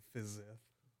Zith.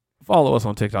 Follow us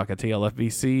on TikTok at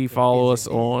TLFBC. Follow us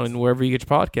on wherever you get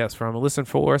your podcasts from. And listen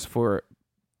for us for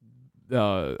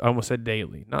I almost said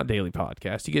daily, not daily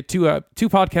podcast. You get two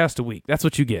podcasts a week. That's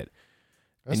what you get.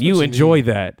 That's and you what enjoy need.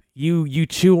 that. You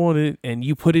chew on it and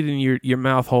you put it in your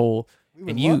mouth hole We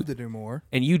would And love you- to do more.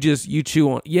 and you chew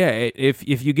on. Yeah, if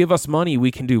you give us money,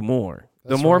 we can do more.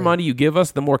 That's the more right. money you give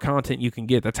us, the more content you can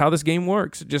get. That's how this game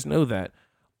works. Just know that.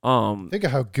 Think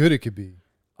of how good it could be.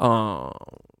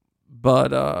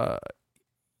 But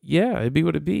yeah, it'd be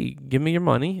what it'd be. Give me your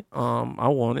money. I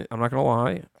want it. I'm not gonna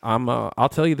lie. I'll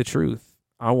tell you the truth.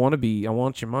 I want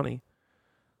your money.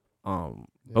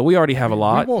 But we already have a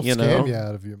lot. We won't you scam know, you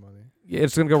out of your money. yeah,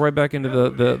 it's gonna go right back into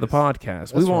the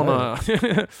podcast. We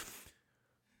That's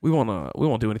won't. We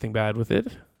won't do anything bad with it. I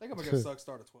think I'm gonna get suck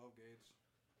start a 12 gauge.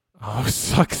 Oh,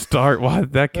 suck start. Why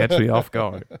did that catch me off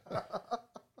guard?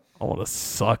 I want to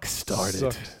suck start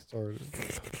Suck it. started.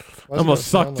 I'm gonna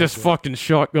suck this fucking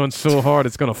shotgun so hard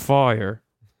it's gonna fire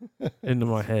into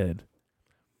my head.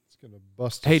 It's gonna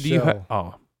bust. Hey, do you have?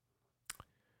 Oh,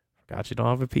 forgot you don't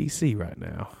have a PC right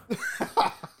now.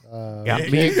 Got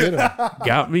me.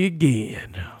 Got me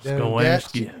again. I was gonna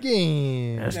ask you.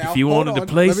 Ask Now, if you hold wanted to on.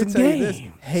 play Let me some tell you this.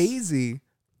 game. Hazy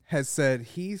has said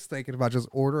he's thinking about just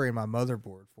ordering my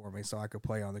motherboard for me so I could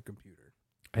play on the computer.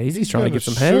 Hazy's trying to get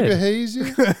some Sugar head.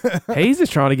 hazy. Hazy's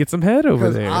trying to get some head over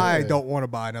Because there. I don't want to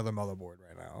buy another motherboard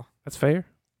right now. That's fair.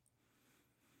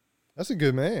 That's a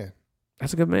good man.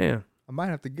 That's a good man. I might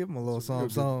have to give him a little something.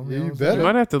 Yeah, know you what I'm better. You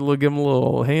might have to give him a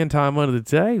little hand time under the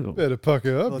table. Better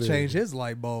pucker up. He'll there. change his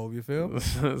light bulb, you feel?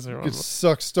 That's You right. could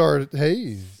suck start at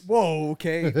haze. Whoa,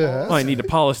 okay. Yeah. Might need to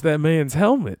polish that man's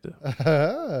helmet.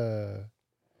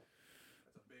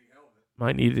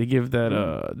 Might need to give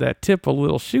that tip a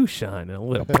little shoe shine and a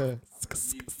little.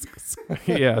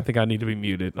 Yeah, I think I need to be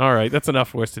muted. All right, that's enough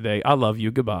for us today. I love you.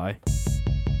 Goodbye.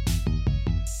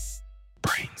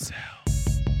 Brain cell.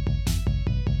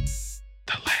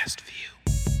 The last view.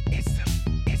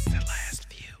 It's the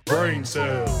last view. Brain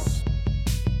cells.